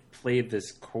 but I've played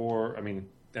this core. I mean,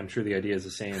 I'm sure the idea is the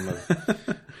same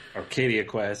of Arcadia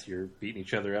Quest. You're beating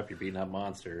each other up, you're beating up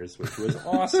monsters, which was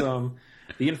awesome.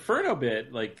 The Inferno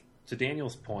bit, like, to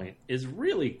Daniel's point, is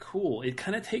really cool. It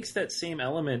kind of takes that same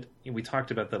element, and we talked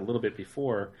about that a little bit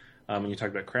before when you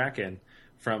talked about Kraken,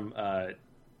 from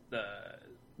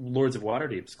Lords of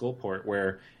Waterdeep, Skullport,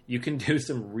 where you can do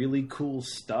some really cool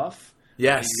stuff.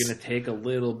 Yes. You're going to take a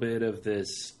little bit of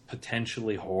this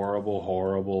potentially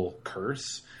horrible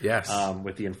curse. Yes.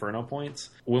 With the Inferno points.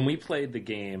 When we played the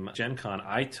game, Gen Con,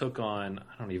 I took on,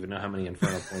 I don't even know how many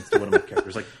Inferno points to one of my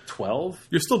characters, like 12?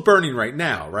 You're still burning right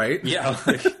now, right? Yeah.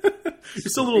 Like, you're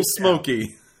still a little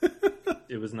smoky.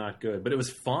 It was not good, but it was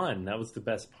fun. That was the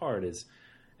best part is,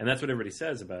 and that's what everybody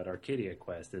says about Arcadia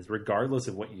Quest, is regardless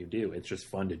of what you do, it's just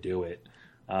fun to do it.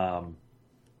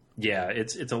 Yeah,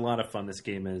 it's a lot of fun. This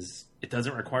game is. It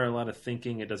doesn't require a lot of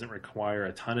thinking. It doesn't require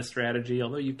a ton of strategy,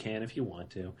 although you can if you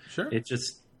want to. Sure. It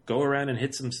just go around and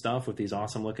hit some stuff with these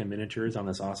awesome looking miniatures on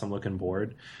this awesome looking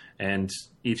board, and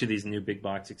each of these new big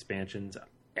box expansions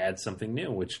adds something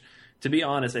new. Which, to be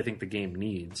honest, I think the game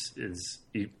needs is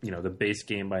the base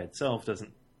game by itself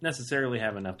doesn't necessarily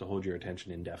have enough to hold your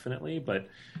attention indefinitely, but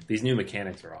these new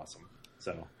mechanics are awesome.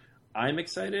 So I'm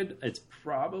excited. It's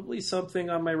probably something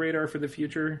on my radar for the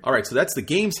future. All right, so that's the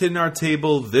games hitting our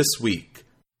table this week.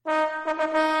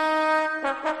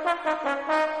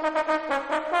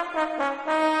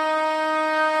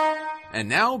 And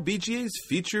now, BGA's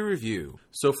feature review.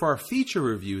 So for our feature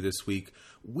review this week,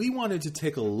 we wanted to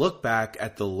take a look back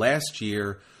at the last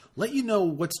year, let you know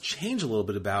what's changed a little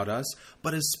bit about us,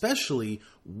 but especially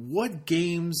what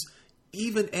games,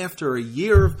 even after a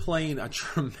year of playing a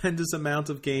tremendous amount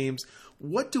of games,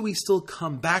 what do we still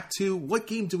come back to? What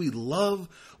game do we love?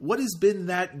 What has been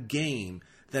that game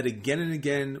that again and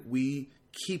again we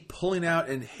keep pulling out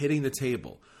and hitting the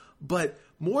table? But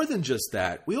more than just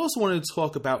that, we also wanted to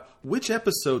talk about which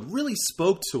episode really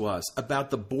spoke to us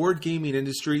about the board gaming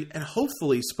industry and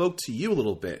hopefully spoke to you a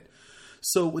little bit.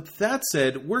 So with that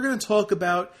said, we're going to talk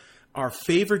about our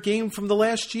favorite game from the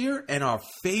last year and our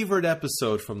favorite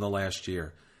episode from the last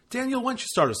year. Daniel, why don't you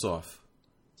start us off?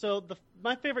 So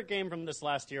my favorite game from this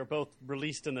last year, both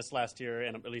released in this last year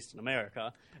and at least in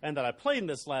America, and that I played in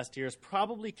this last year is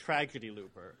probably Tragedy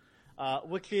Looper.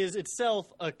 Which is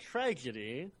itself a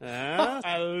tragedy.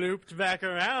 I looped back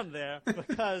around there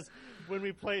because when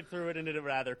we played through it, ended it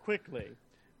rather quickly.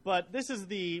 But this is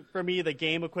for me, the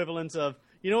game equivalent of,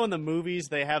 in the movies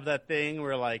they have that thing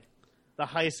where like the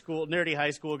nerdy high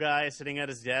school guy is sitting at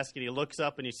his desk and he looks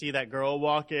up and you see that girl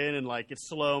walk in and like it's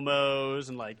slow-mos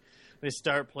and like they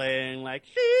start playing like,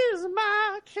 she's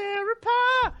my cherry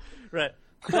pie. Right.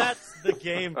 That's the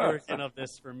game version of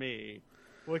this for me,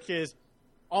 which is,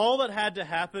 all that had to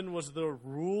happen was the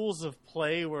rules of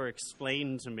play were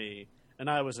explained to me, and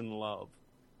I was in love.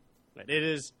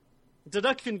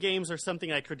 Deduction games are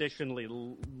something I traditionally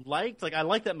liked. Like, I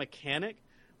like that mechanic,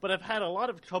 but I've had a lot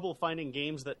of trouble finding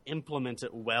games that implement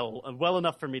it well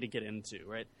enough for me to get into,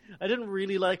 right? I didn't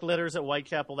really like Letters at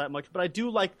Whitechapel that much, but I do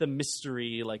like the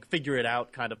mystery, like, figure it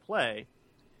out kind of play.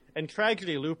 And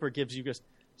Tragedy Looper gives you just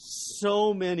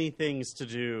so many things to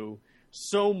do,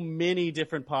 so many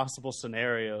different possible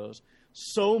scenarios,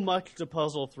 so much to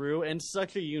puzzle through, and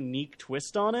such a unique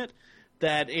twist on it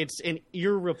that it's an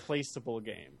irreplaceable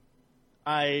game.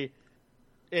 I'm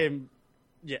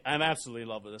absolutely in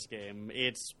love with this game.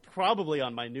 It's probably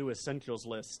on my new essentials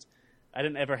list. I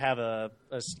didn't ever have a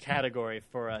category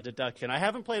for deduction. I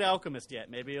haven't played Alchemist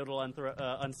yet. Maybe it'll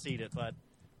unseat it, but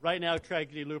right now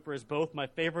Tragedy Looper is both my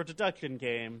favorite deduction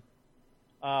game,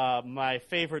 my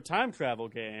favorite time travel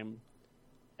game,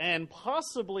 and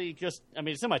possibly it's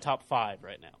in my top 5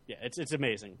 right now. Yeah, it's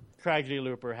amazing. Tragedy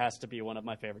Looper has to be one of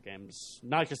my favorite games,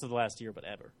 not just of the last year, but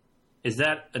ever. Is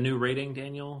that a new rating,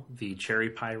 Daniel? The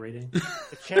cherry pie rating?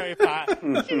 The cherry pie.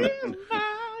 Cherry pie.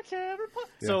 Yeah.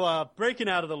 So, breaking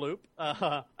out of the loop.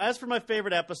 As for my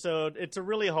favorite episode, it's a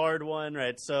really hard one,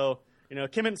 right? So,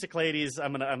 Kim and Cyclades, I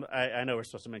know we're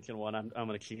supposed to mention one. I'm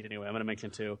going to cheat anyway. I'm going to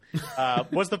mention 2.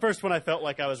 Was the first one I felt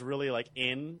like I was really, like,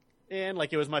 in.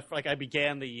 Like, it was I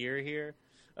began the year here.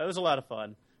 It was a lot of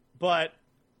fun. But,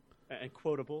 and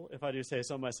quotable, if I do say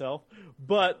so myself,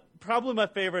 but probably my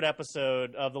favorite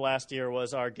episode of the last year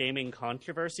was our gaming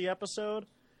controversy episode,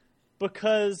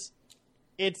 because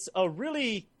it's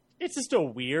just a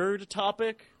weird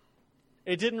topic.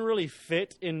 It didn't really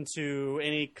fit into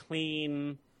any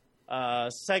clean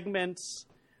segments,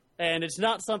 and it's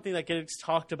not something that gets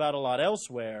talked about a lot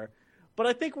elsewhere. But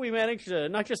I think we managed to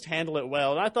not just handle it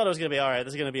well, and I thought it was going to be, all right,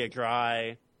 this is going to be a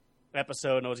dry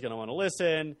episode, no one's going to want to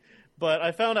listen. But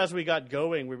I found as we got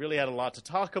going, we really had a lot to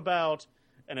talk about,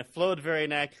 and it flowed very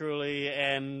naturally,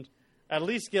 and at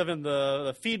least given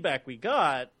the feedback we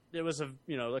got, it was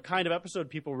the kind of episode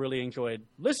people really enjoyed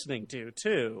listening to,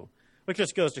 too. Which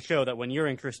just goes to show that when you're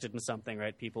interested in something,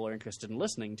 right, people are interested in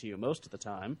listening to you most of the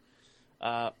time.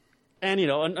 And,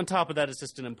 on top of that, it's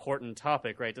just an important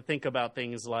topic, right, to think about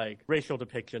things like racial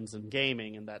depictions in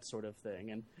gaming and that sort of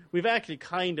thing. And we've actually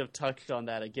kind of touched on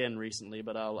that again recently,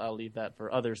 but I'll leave that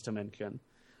for others to mention.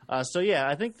 I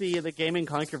think the gaming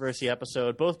controversy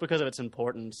episode, both because of its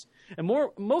importance and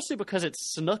mostly because it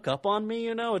snuck up on me,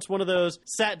 it's one of those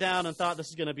sat down and thought this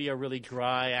is going to be a really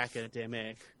dry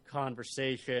academic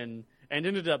conversation and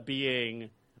ended up being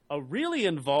a really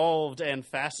involved and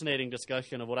fascinating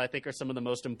discussion of what I think are some of the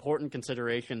most important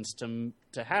considerations to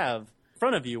have in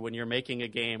front of you when you're making a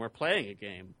game or playing a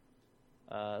game.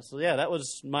 That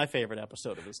was my favorite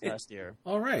episode of this last year.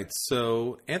 All right.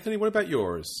 So, Anthony, what about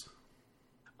yours?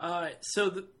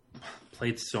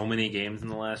 Played so many games in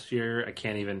the last year. I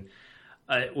can't even...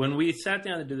 when we sat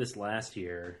down to do this last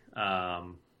year,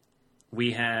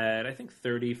 we had, I think,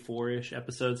 34-ish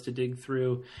episodes to dig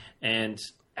through, and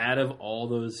out of all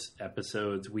those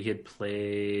episodes, we had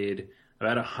played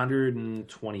about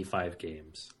 125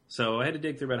 games. So I had to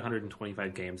dig through about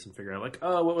 125 games and figure out,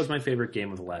 what was my favorite game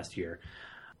of the last year?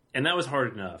 And that was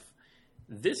hard enough.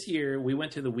 This year, we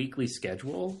went to the weekly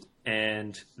schedule,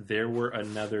 and there were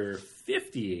another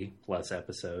 50-plus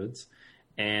episodes.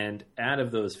 And out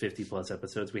of those 50-plus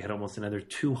episodes, we had almost another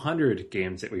 200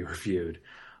 games that we reviewed.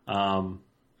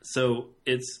 So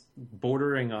it's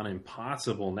bordering on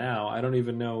impossible now. I don't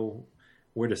even know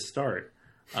where to start.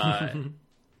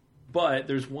 But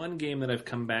there's one game that I've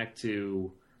come back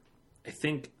to, I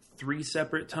think, 3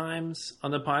 separate times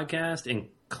on the podcast,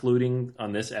 including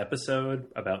on this episode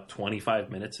about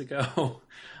 25 minutes ago.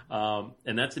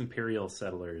 And that's Imperial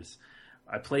Settlers.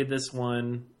 I played this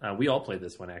one. We all played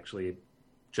this one, actually,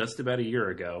 just about a year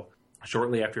ago,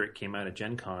 shortly after it came out at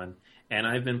Gen Con. And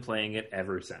I've been playing it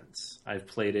ever since. I've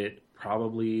played it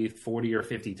probably 40 or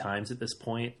 50 times at this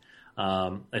point.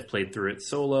 I've played through it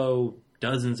solo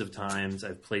dozens of times.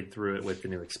 I've played through it with the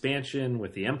new expansion,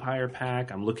 with the Empire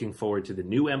Pack. I'm looking forward to the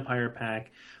new Empire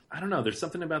Pack. I don't know. There's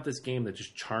something about this game that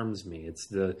just charms me. It's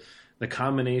the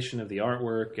combination of the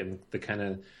artwork and the kind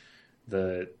of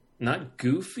the not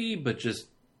goofy, but just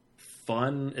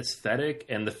fun aesthetic,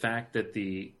 and the fact that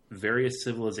the various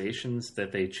civilizations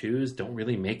that they choose don't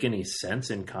really make any sense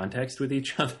in context with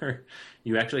each other.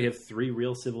 You actually have 3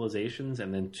 real civilizations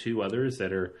and then 2 others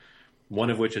that are, one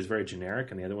of which is very generic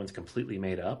and the other one's completely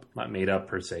made up. Not made up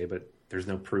per se, but there's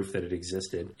no proof that it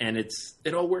existed. And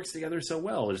it all works together so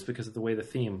well just because of the way the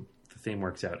theme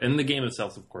works out. And the game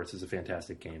itself, of course, is a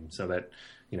fantastic game. So that,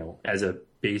 as a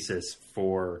basis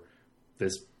for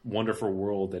this wonderful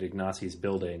world that Ignacio's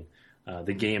building,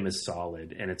 the game is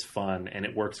solid and it's fun and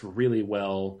it works really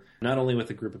well, not only with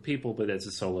a group of people, but as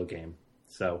a solo game.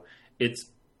 So it's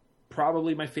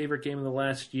probably my favorite game of the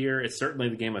last year. It's certainly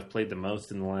the game I've played the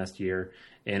most in the last year.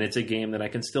 And it's a game that I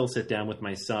can still sit down with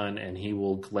my son and he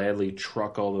will gladly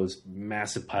truck all those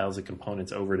massive piles of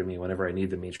components over to me whenever I need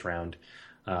them each round.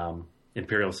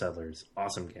 Imperial Settlers,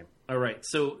 awesome game. All right,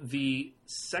 so the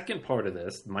second part of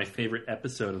this, my favorite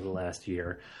episode of the last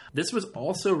year, this was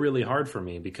also really hard for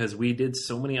me because we did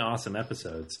so many awesome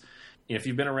episodes. If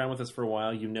you've been around with us for a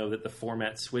while, you know that the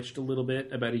format switched a little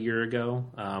bit about a year ago.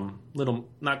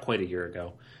 Not quite a year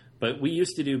ago. But we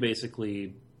used to do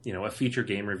basically, a feature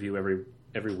game review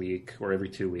every week or every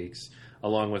 2 weeks,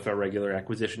 along with our regular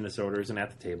acquisition disorders and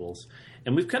at the tables.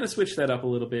 And we've kind of switched that up a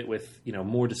little bit with,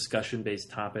 more discussion-based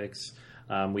topics.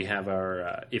 We have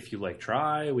our If You Like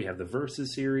Try, we have the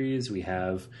Versus series, we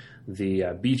have the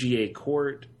BGA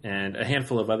Court, and a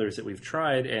handful of others that we've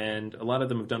tried, and a lot of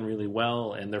them have done really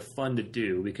well, and they're fun to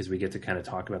do because we get to kind of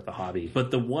talk about the hobby. But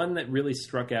the one that really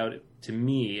struck out to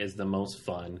me as the most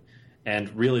fun, and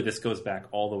really this goes back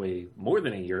all the way more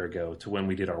than a year ago to when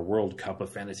we did our World Cup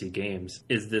of Fantasy Games,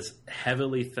 is this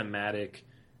heavily thematic,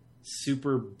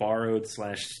 super borrowed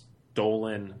 /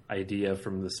 stolen idea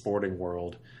from the sporting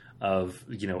world of,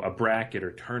 a bracket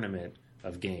or tournament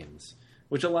of games,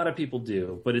 which a lot of people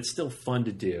do, but it's still fun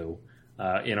to do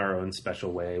in our own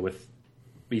special way with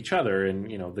each other and,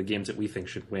 the games that we think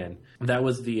should win. That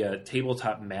was the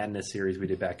Tabletop Madness series we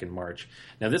did back in March.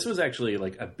 Now, this was actually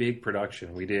like a big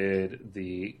production. We did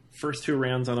the first 2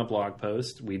 rounds on a blog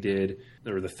post. We did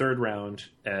the third round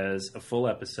as a full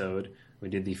episode. We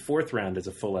did the 4th round as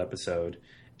a full episode.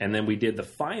 And then we did the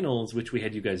finals, which we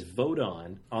had you guys vote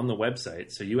on the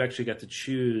website. So you actually got to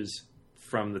choose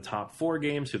from the top 4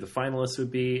 games who the finalists would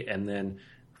be, and then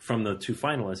from the 2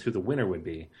 finalists who the winner would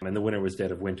be. And the winner was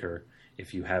Dead of Winter.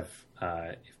 If you have,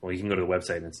 you can go to the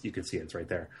website and you can see it. It's right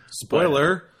there.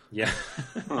 Spoiler. Yeah.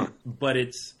 But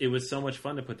it was so much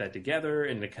fun to put that together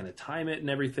and to kind of time it and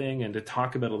everything and to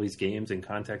talk about all these games in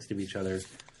context of each other.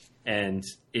 And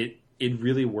it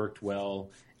really worked well.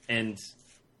 And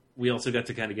we also got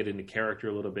to kind of get into character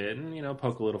a little bit and,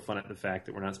 poke a little fun at the fact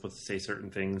that we're not supposed to say certain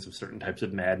things of certain types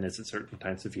of madness at certain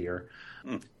times of year.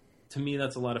 To me,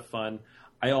 that's a lot of fun.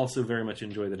 I also very much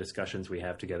enjoy the discussions we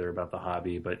have together about the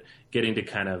hobby, but getting to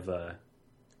kind of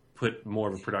put more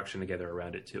of a production together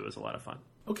around it, too, is a lot of fun.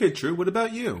 Okay, Drew, what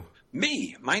about you?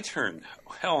 Me, my turn.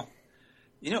 Well,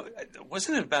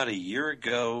 wasn't it about a year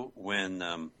ago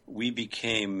when we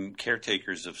became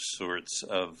caretakers of sorts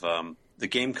of the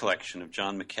game collection of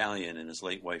John McCallion and his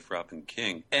late wife, Robin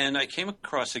King? And I came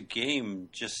across a game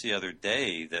just the other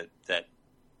day that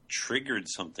triggered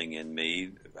something in me.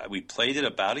 We played it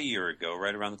about a year ago,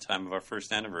 right around the time of our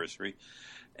first anniversary,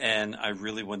 and I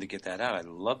really wanted to get that out. I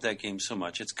love that game so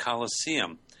much. It's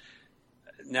Colosseum.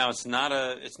 Now, it's not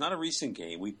a recent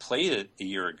game. We played it a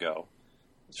year ago.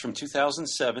 It's from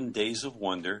 2007, Days of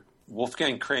Wonder.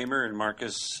 Wolfgang Kramer and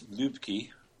Markus Lübke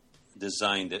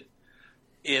designed it.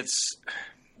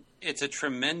 It's a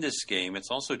tremendous game. It's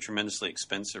also tremendously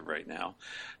expensive right now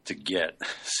to get.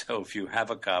 So if you have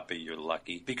a copy, you're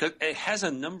lucky. Because it has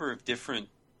a number of different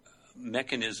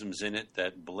mechanisms in it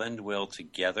that blend well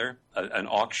together. An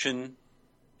auction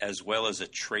as well as a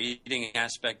trading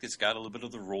aspect. It's got a little bit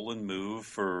of the roll and move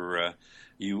for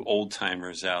you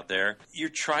old-timers out there.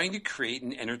 You're trying to create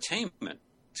an entertainment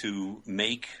to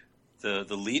make the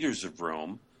leaders of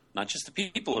Rome, not just the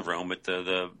people of Rome, but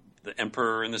the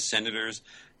emperor and the senators,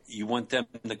 you want them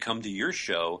to come to your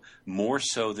show more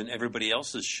so than everybody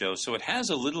else's show. So it has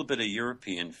a little bit of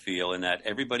European feel in that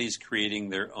everybody's creating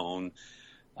their own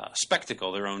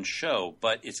spectacle, their own show,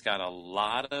 but it's got a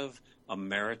lot of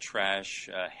Ameritrash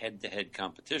head-to-head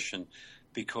competition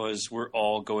because we're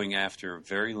all going after a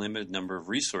very limited number of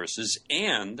resources,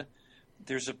 and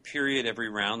there's a period every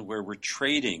round where we're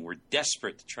trading. We're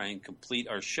desperate to try and complete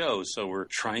our show, so we're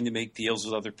trying to make deals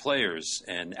with other players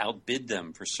and outbid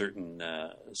them for certain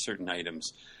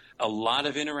items. A lot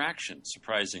of interaction,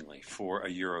 surprisingly, for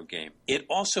a Euro game. It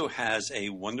also has a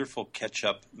wonderful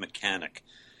catch-up mechanic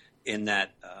in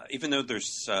that even though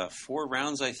there's 4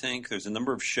 rounds, I think, there's a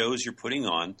number of shows you're putting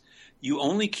on, you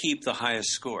only keep the highest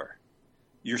score.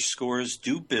 Your scores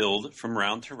do build from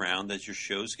round to round as your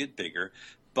shows get bigger,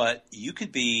 but you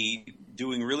could be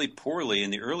doing really poorly in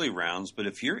the early rounds, but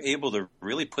if you're able to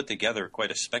really put together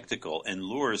quite a spectacle and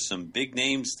lure some big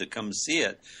names to come see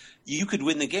it, you could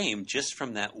win the game just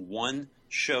from that one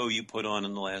show you put on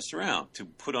in the last round. To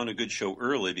put on a good show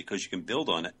early because you can build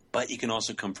on it, but you can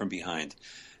also come from behind.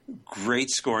 Great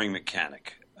scoring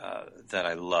mechanic that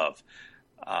I love.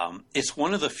 It's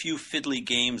one of the few fiddly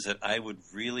games that I would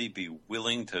really be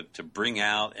willing to bring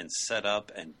out and set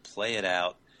up and play it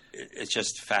out. It's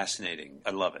just fascinating. I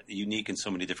love it. Unique in so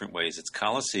many different ways. It's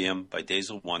Colosseum by Days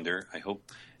of Wonder. I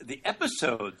hope the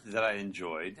episode that I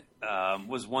enjoyed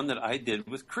was one that I did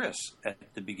with Chris at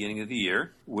the beginning of the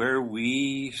year, where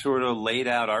we sort of laid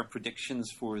out our predictions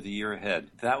for the year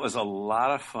ahead. That was a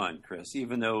lot of fun, Chris,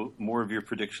 even though more of your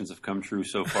predictions have come true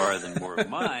so far than more of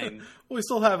mine. Well, we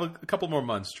still have a couple more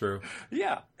months, True.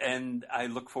 Yeah, and I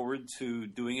look forward to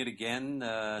doing it again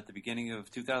at the beginning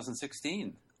of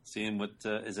 2016. Seeing what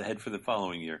is ahead for the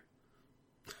following year.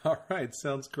 All right,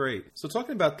 sounds great. So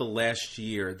talking about the last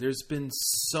year, there's been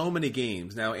so many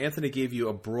games. Now, Anthony gave you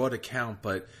a broad account,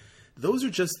 but those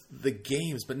are just the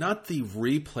games, but not the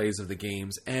replays of the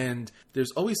games. And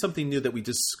there's always something new that we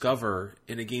discover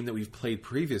in a game that we've played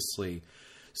previously.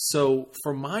 So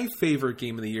for my favorite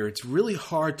game of the year, it's really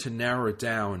hard to narrow it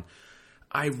down.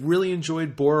 I really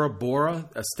enjoyed Bora Bora,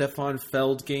 a Stefan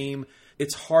Feld game.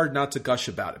 It's hard not to gush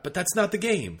about it, but that's not the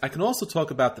game. I can also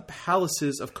talk about the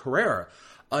Palaces of Carrera,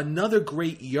 another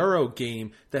great Euro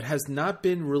game that has not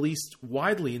been released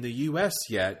widely in the US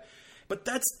yet, but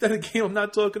that's not a game I'm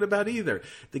not talking about either.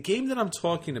 The game that I'm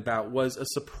talking about was a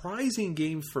surprising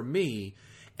game for me,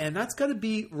 and that's got to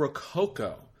be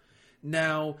Rococo.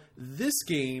 Now, this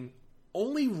game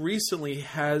only recently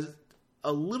has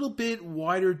a little bit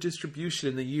wider distribution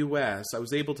in the US. I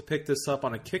was able to pick this up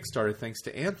on a Kickstarter thanks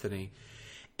to Anthony.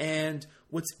 And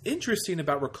what's interesting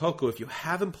about Rococo, if you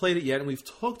haven't played it yet, and we've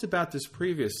talked about this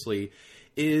previously,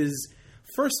 is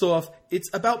first off, it's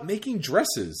about making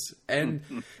dresses. And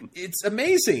it's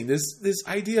amazing. This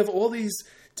idea of all these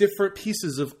different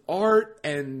pieces of art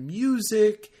and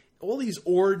music, all these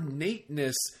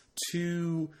ornateness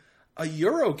to a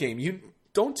Euro game. You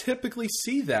don't typically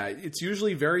see that. It's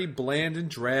usually very bland and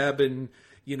drab and,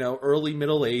 early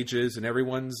Middle Ages and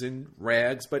everyone's in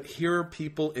rags. But here are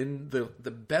people in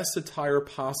the best attire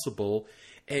possible.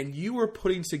 And you are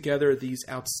putting together these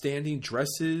outstanding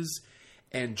dresses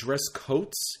and dress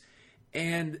coats.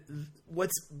 And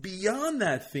what's beyond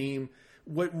that theme,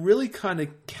 what really kind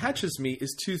of catches me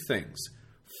is two things.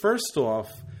 First off,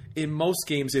 in most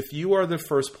games, if you are the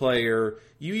first player,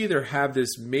 you either have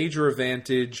this major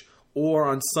advantage or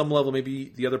on some level,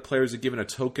 maybe the other players are given a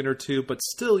token or two, but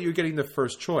still you're getting the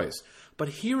first choice. But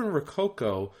here in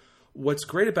Rococo, what's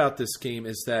great about this game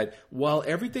is that while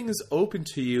everything is open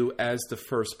to you as the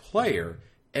first player,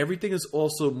 everything is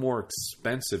also more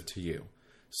expensive to you.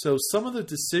 So some of the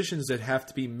decisions that have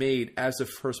to be made as a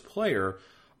first player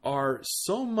are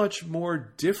so much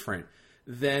more different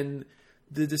than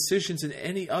the decisions in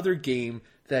any other game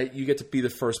that you get to be the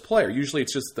first player. Usually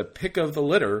it's just the pick of the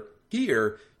litter.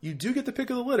 Here, you do get the pick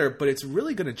of the litter, but it's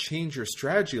really going to change your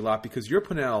strategy a lot because you're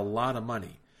putting out a lot of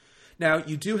money. Now,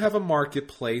 you do have a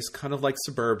marketplace, kind of like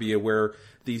Suburbia, where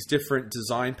these different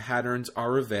design patterns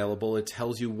are available. It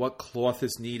tells you what cloth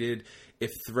is needed,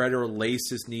 if thread or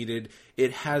lace is needed.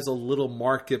 It has a little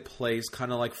marketplace,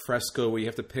 kind of like Fresco, where you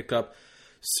have to pick up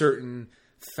certain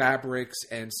fabrics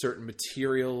and certain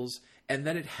materials. And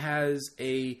then it has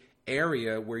a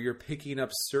area where you're picking up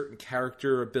certain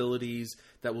character abilities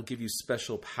that will give you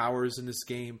special powers in this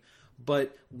game.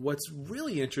 But what's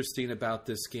really interesting about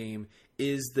this game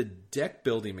is the deck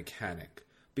building mechanic.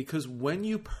 Because when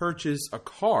you purchase a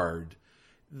card,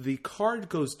 the card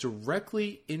goes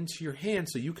directly into your hand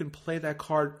so you can play that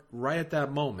card right at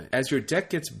that moment. As your deck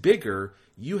gets bigger,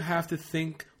 you have to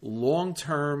think long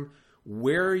term.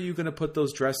 Where are you going to put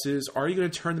those dresses? Are you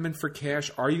going to turn them in for cash?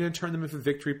 Are you going to turn them in for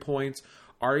victory points?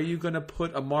 Are you going to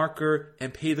put a marker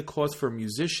and pay the cost for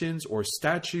musicians or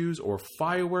statues or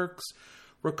fireworks?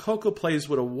 Rococo plays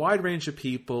with a wide range of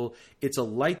people. It's a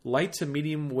light to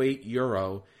medium weight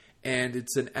Euro, and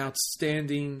it's an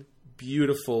outstanding,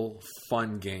 beautiful,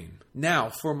 fun game. Now,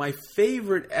 for my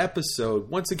favorite episode,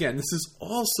 once again, this is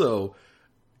also,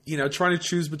 trying to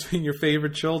choose between your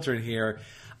favorite children here.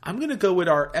 I'm going to go with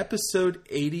our episode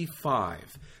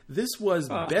 85. This was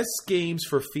Best Games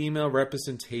for Female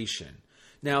Representation.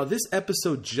 Now, this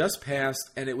episode just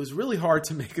passed, and it was really hard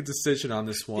to make a decision on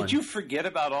this one. Did you forget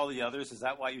about all the others? Is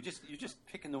that why you're just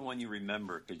picking the one you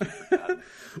remember because you forgot?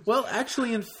 Well,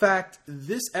 actually, in fact,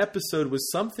 this episode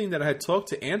was something that I had talked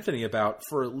to Anthony about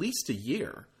for at least a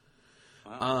year.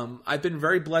 Wow. I've been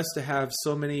very blessed to have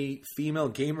so many female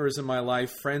gamers in my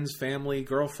life, friends, family,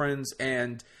 girlfriends,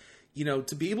 and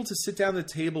to be able to sit down at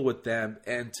the table with them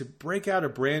and to break out a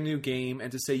brand new game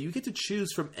and to say, you get to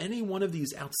choose from any one of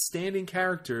these outstanding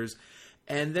characters,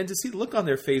 and then to see the look on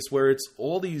their face where it's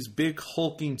all these big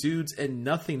hulking dudes and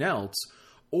nothing else,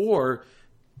 or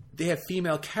they have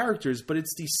female characters, but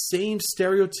it's the same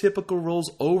stereotypical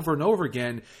roles over and over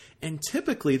again, and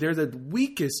typically they're the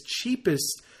weakest,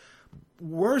 cheapest,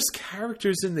 worst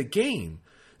characters in the game.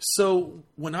 So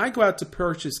when I go out to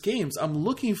purchase games, I'm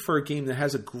looking for a game that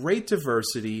has a great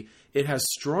diversity, it has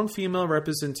strong female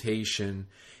representation,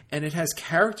 and it has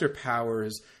character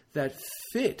powers that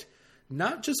fit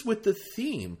not just with the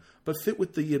theme, but fit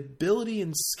with the ability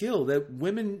and skill that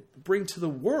women bring to the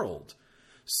world.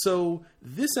 So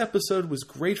this episode was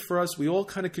great for us. We all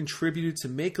kind of contributed to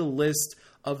make a list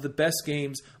of the best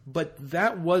games, but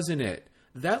that wasn't it.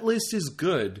 That list is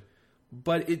good,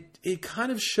 but it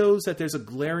kind of shows that there's a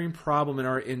glaring problem in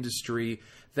our industry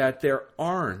that there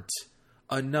aren't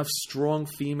enough strong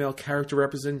female character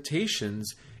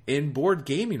representations in board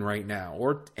gaming right now,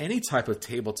 or any type of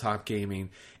tabletop gaming.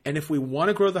 And if we want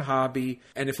to grow the hobby,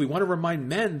 and if we want to remind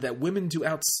men that women do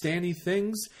outstanding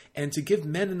things, and to give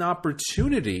men an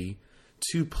opportunity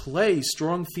to play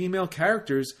strong female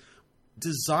characters,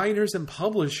 designers and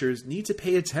publishers need to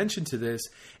pay attention to this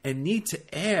and need to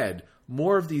add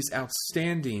more of these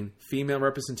outstanding female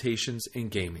representations in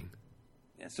gaming.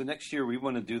 Yeah, so next year we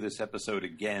want to do this episode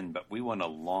again, but we want a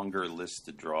longer list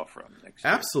to draw from next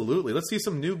year. Absolutely. Let's see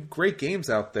some new great games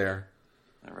out there.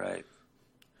 All right.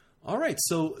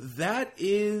 So that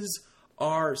is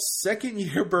our second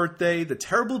year birthday. The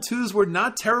Terrible Twos were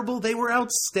not terrible. They were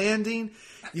outstanding.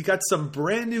 You got some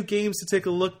brand new games to take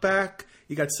a look back.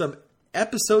 You got some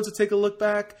episodes to take a look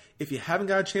back. If you haven't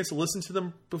got a chance to listen to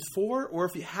them before, or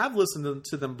if you have listened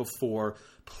to them before,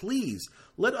 please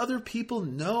let other people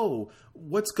know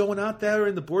what's going on there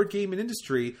in the board gaming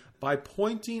industry by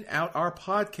pointing out our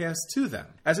podcast to them.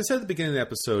 As I said at the beginning of the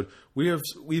episode,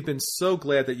 we've been so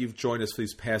glad that you've joined us for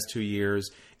these past 2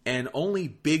 years, and only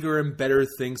bigger and better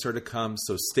things are to come,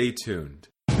 so stay tuned.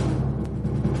 And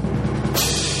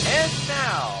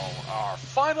now, our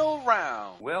final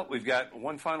round. Well, we've got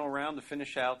one final round to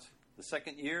finish out the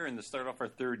second year and to start off our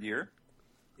third year.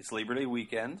 It's Labor Day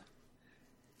weekend.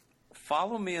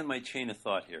 Follow me on my chain of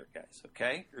thought here, guys,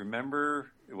 okay?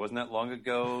 Remember, it wasn't that long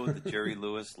ago, the Jerry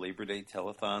Lewis Labor Day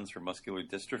telethons for muscular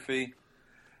dystrophy,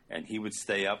 and he would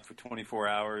stay up for 24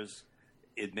 hours.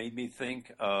 It made me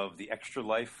think of the Extra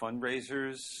Life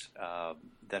fundraisers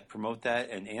that promote that,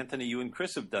 and Anthony, you and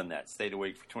Chris have done that, stayed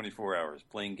awake for 24 hours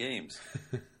playing games.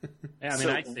 Yeah,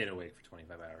 I stayed awake for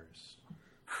 25 hours.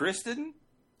 Chris didn't?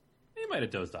 He might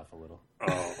have dozed off a little.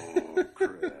 Oh,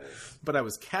 Chris. But I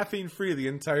was caffeine-free the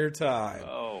entire time.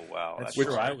 Oh, wow. That's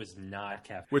true. I was not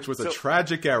caffeine. Which was a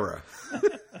tragic era.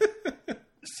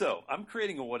 So, I'm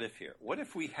creating a what-if here. What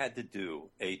if we had to do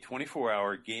a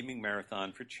 24-hour gaming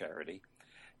marathon for charity,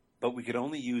 but we could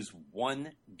only use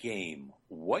one game?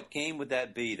 What game would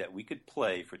that be that we could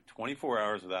play for 24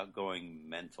 hours without going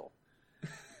mental?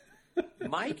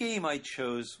 My game I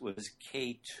chose was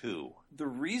K2. The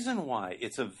reason why,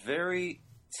 it's a very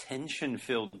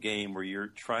tension-filled game where you're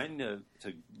trying to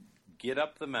get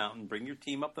up the mountain, bring your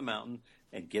team up the mountain,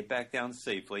 and get back down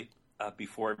safely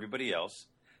before everybody else.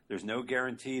 There's no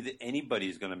guarantee that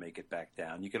anybody's going to make it back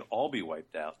down. You could all be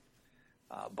wiped out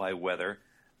by weather.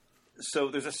 So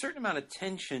there's a certain amount of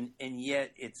tension, and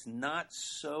yet it's not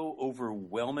so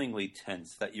overwhelmingly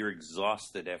tense that you're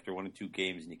exhausted after one or two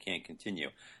games and you can't continue.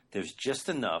 There's just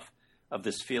enough of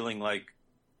this feeling like,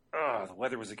 oh, the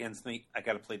weather was against me. I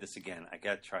got to play this again. I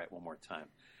got to try it one more time.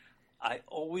 I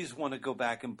always want to go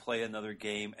back and play another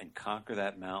game and conquer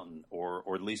that mountain, or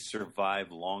at least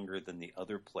survive longer than the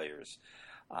other players.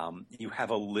 You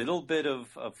have a little bit of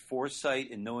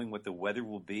foresight in knowing what the weather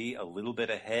will be a little bit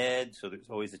ahead, so there's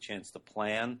always a chance to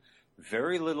plan.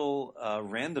 Very little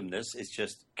randomness. It's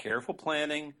just careful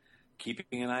planning,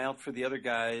 keeping an eye out for the other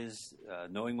guys,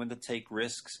 knowing when to take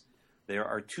risks. There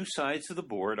are two sides to the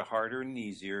board, a harder and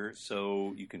easier,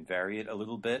 so you can vary it a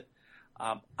little bit.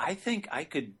 I think I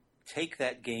could take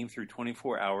that game through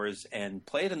 24 hours and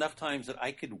play it enough times that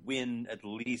I could win at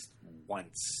least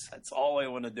once. That's all I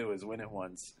want to do is win it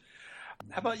once.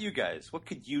 How about you guys? What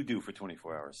could you do for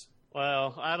 24 hours?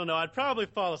 Well, I don't know. I'd probably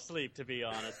fall asleep, to be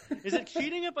honest. Is it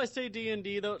cheating if I say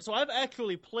D&D, though? So I've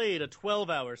actually played a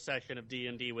 12-hour session of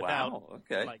D&D without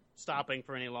stopping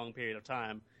for any long period of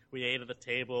time. We ate at the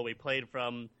table. We played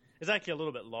from... It's actually a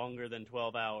little bit longer than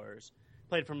 12 hours.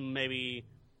 Played from maybe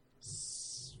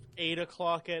 8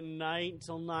 o'clock at night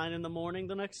until 9 in the morning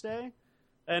the next day.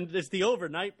 And it's the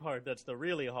overnight part that's the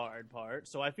really hard part.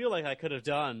 So I feel like I could have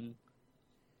done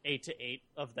 8 to 8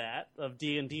 of that, of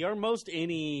D&D, or most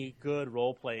any good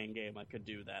role-playing game I could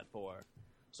do that for.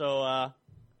 So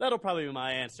that'll probably be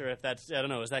my answer if that's... I don't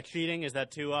know, is that cheating? Is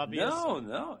that too obvious?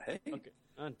 No. Hey, okay.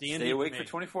 D&D stay awake for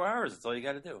 24 hours. That's all you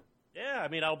got to do. Yeah, I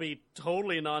mean, I'll be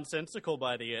totally nonsensical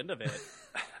by the end of it.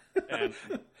 And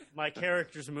my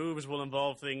character's moves will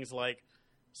involve things like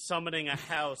summoning a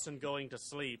house and going to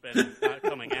sleep and not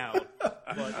coming out.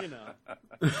 But, you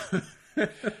know.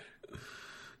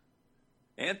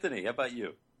 Anthony, how about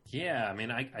you? Yeah, I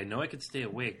mean, I know I could stay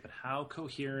awake, but how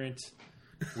coherent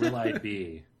will I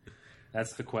be?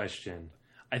 That's the question.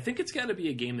 I think it's got to be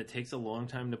a game that takes a long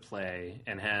time to play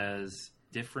and has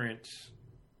different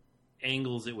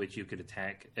angles at which you could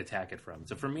attack it from.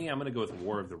 So for me, I'm going to go with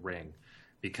War of the Ring,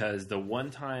 because the one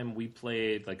time we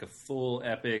played like a full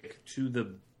epic to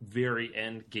the very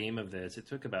end game of this, it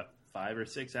took about 5 or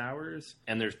 6 hours,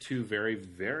 and there's two very,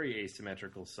 very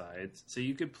asymmetrical sides. So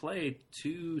you could play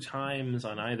 2 times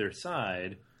on either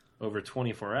side over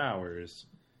 24 hours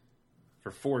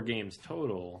for 4 games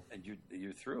total. And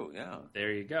you're through, yeah.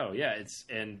 There you go. Yeah,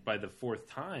 and by the 4th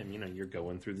time, you're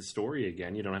going through the story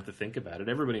again. You don't have to think about it.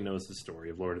 Everybody knows the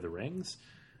story of Lord of the Rings.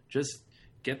 Just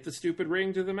get the stupid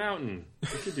ring to the mountain.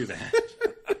 You could do that.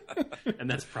 And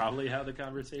that's probably how the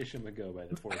conversation would go by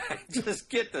the 4th time. Just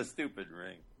get the stupid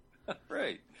ring.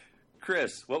 Right.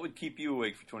 Chris, what would keep you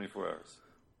awake for 24 hours?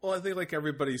 Well, I think like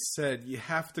everybody said, you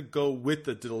have to go with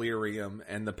the delirium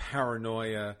and the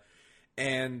paranoia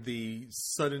and the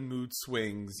sudden mood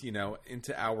swings,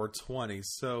 into hour 20.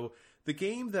 So the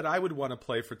game that I would want to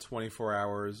play for 24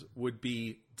 hours would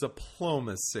be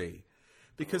Diplomacy.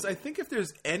 Because I think if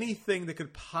there's anything that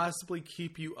could possibly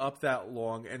keep you up that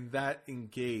long and that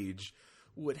engaged,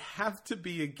 would have to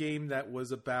be a game that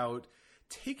was about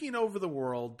taking over the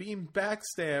world, being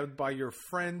backstabbed by your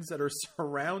friends that are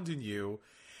surrounding you,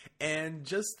 and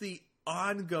just the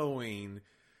ongoing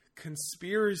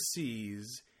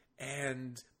conspiracies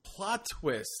and plot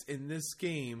twists in this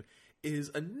game is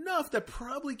enough that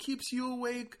probably keeps you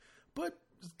awake, but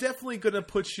definitely going to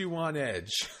put you on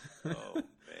edge. Oh, man.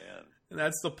 And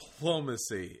that's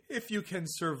Diplomacy, if you can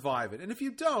survive it. And if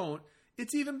you don't,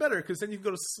 it's even better, because then you can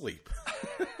go to sleep.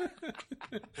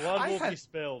 Blood will be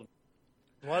spilled.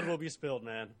 Blood will be spilled,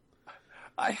 man.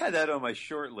 I had that on my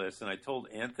short list, and I told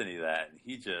Anthony that, and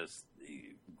he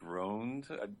groaned.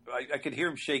 I could hear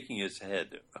him shaking his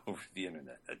head over the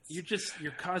internet.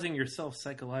 You're causing yourself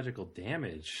psychological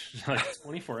damage. Like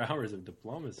 24 hours of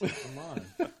Diplomacy. Come on.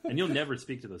 And you'll never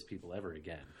speak to those people ever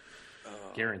again.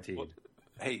 Guaranteed. Well,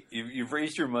 hey, you've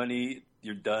raised your money.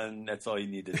 You're done. That's all you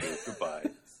need to do.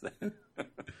 Goodbye.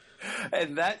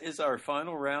 And that is our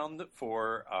final round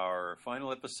for our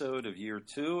final episode of Year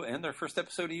 2 and our first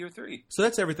episode of Year 3. So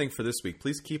that's everything for this week.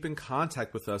 Please keep in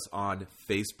contact with us on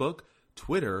Facebook,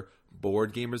 Twitter,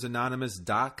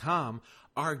 BoardGamersAnonymous.com,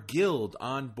 our guild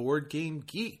on Board Game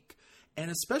Geek, and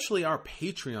especially our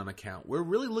Patreon account. We're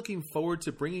really looking forward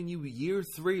to bringing you Year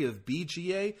 3 of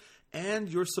BGA, and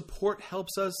your support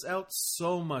helps us out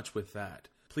so much with that.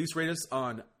 Please rate us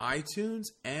on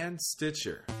iTunes and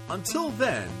Stitcher. Until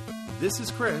then, this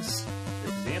is Chris.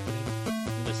 This is Anthony.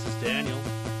 This is Daniel.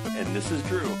 And this is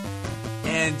Drew.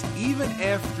 And even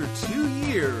after 2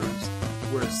 years,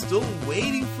 we're still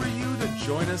waiting for you to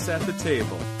join us at the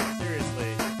table.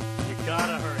 Seriously, you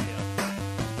gotta hurry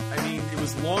up. I mean, it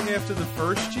was long after the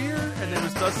first year, and there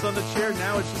was dust on the chair.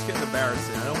 Now it's just getting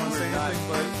embarrassing. I don't want to say anything,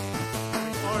 but we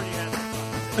already had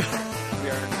this conversation.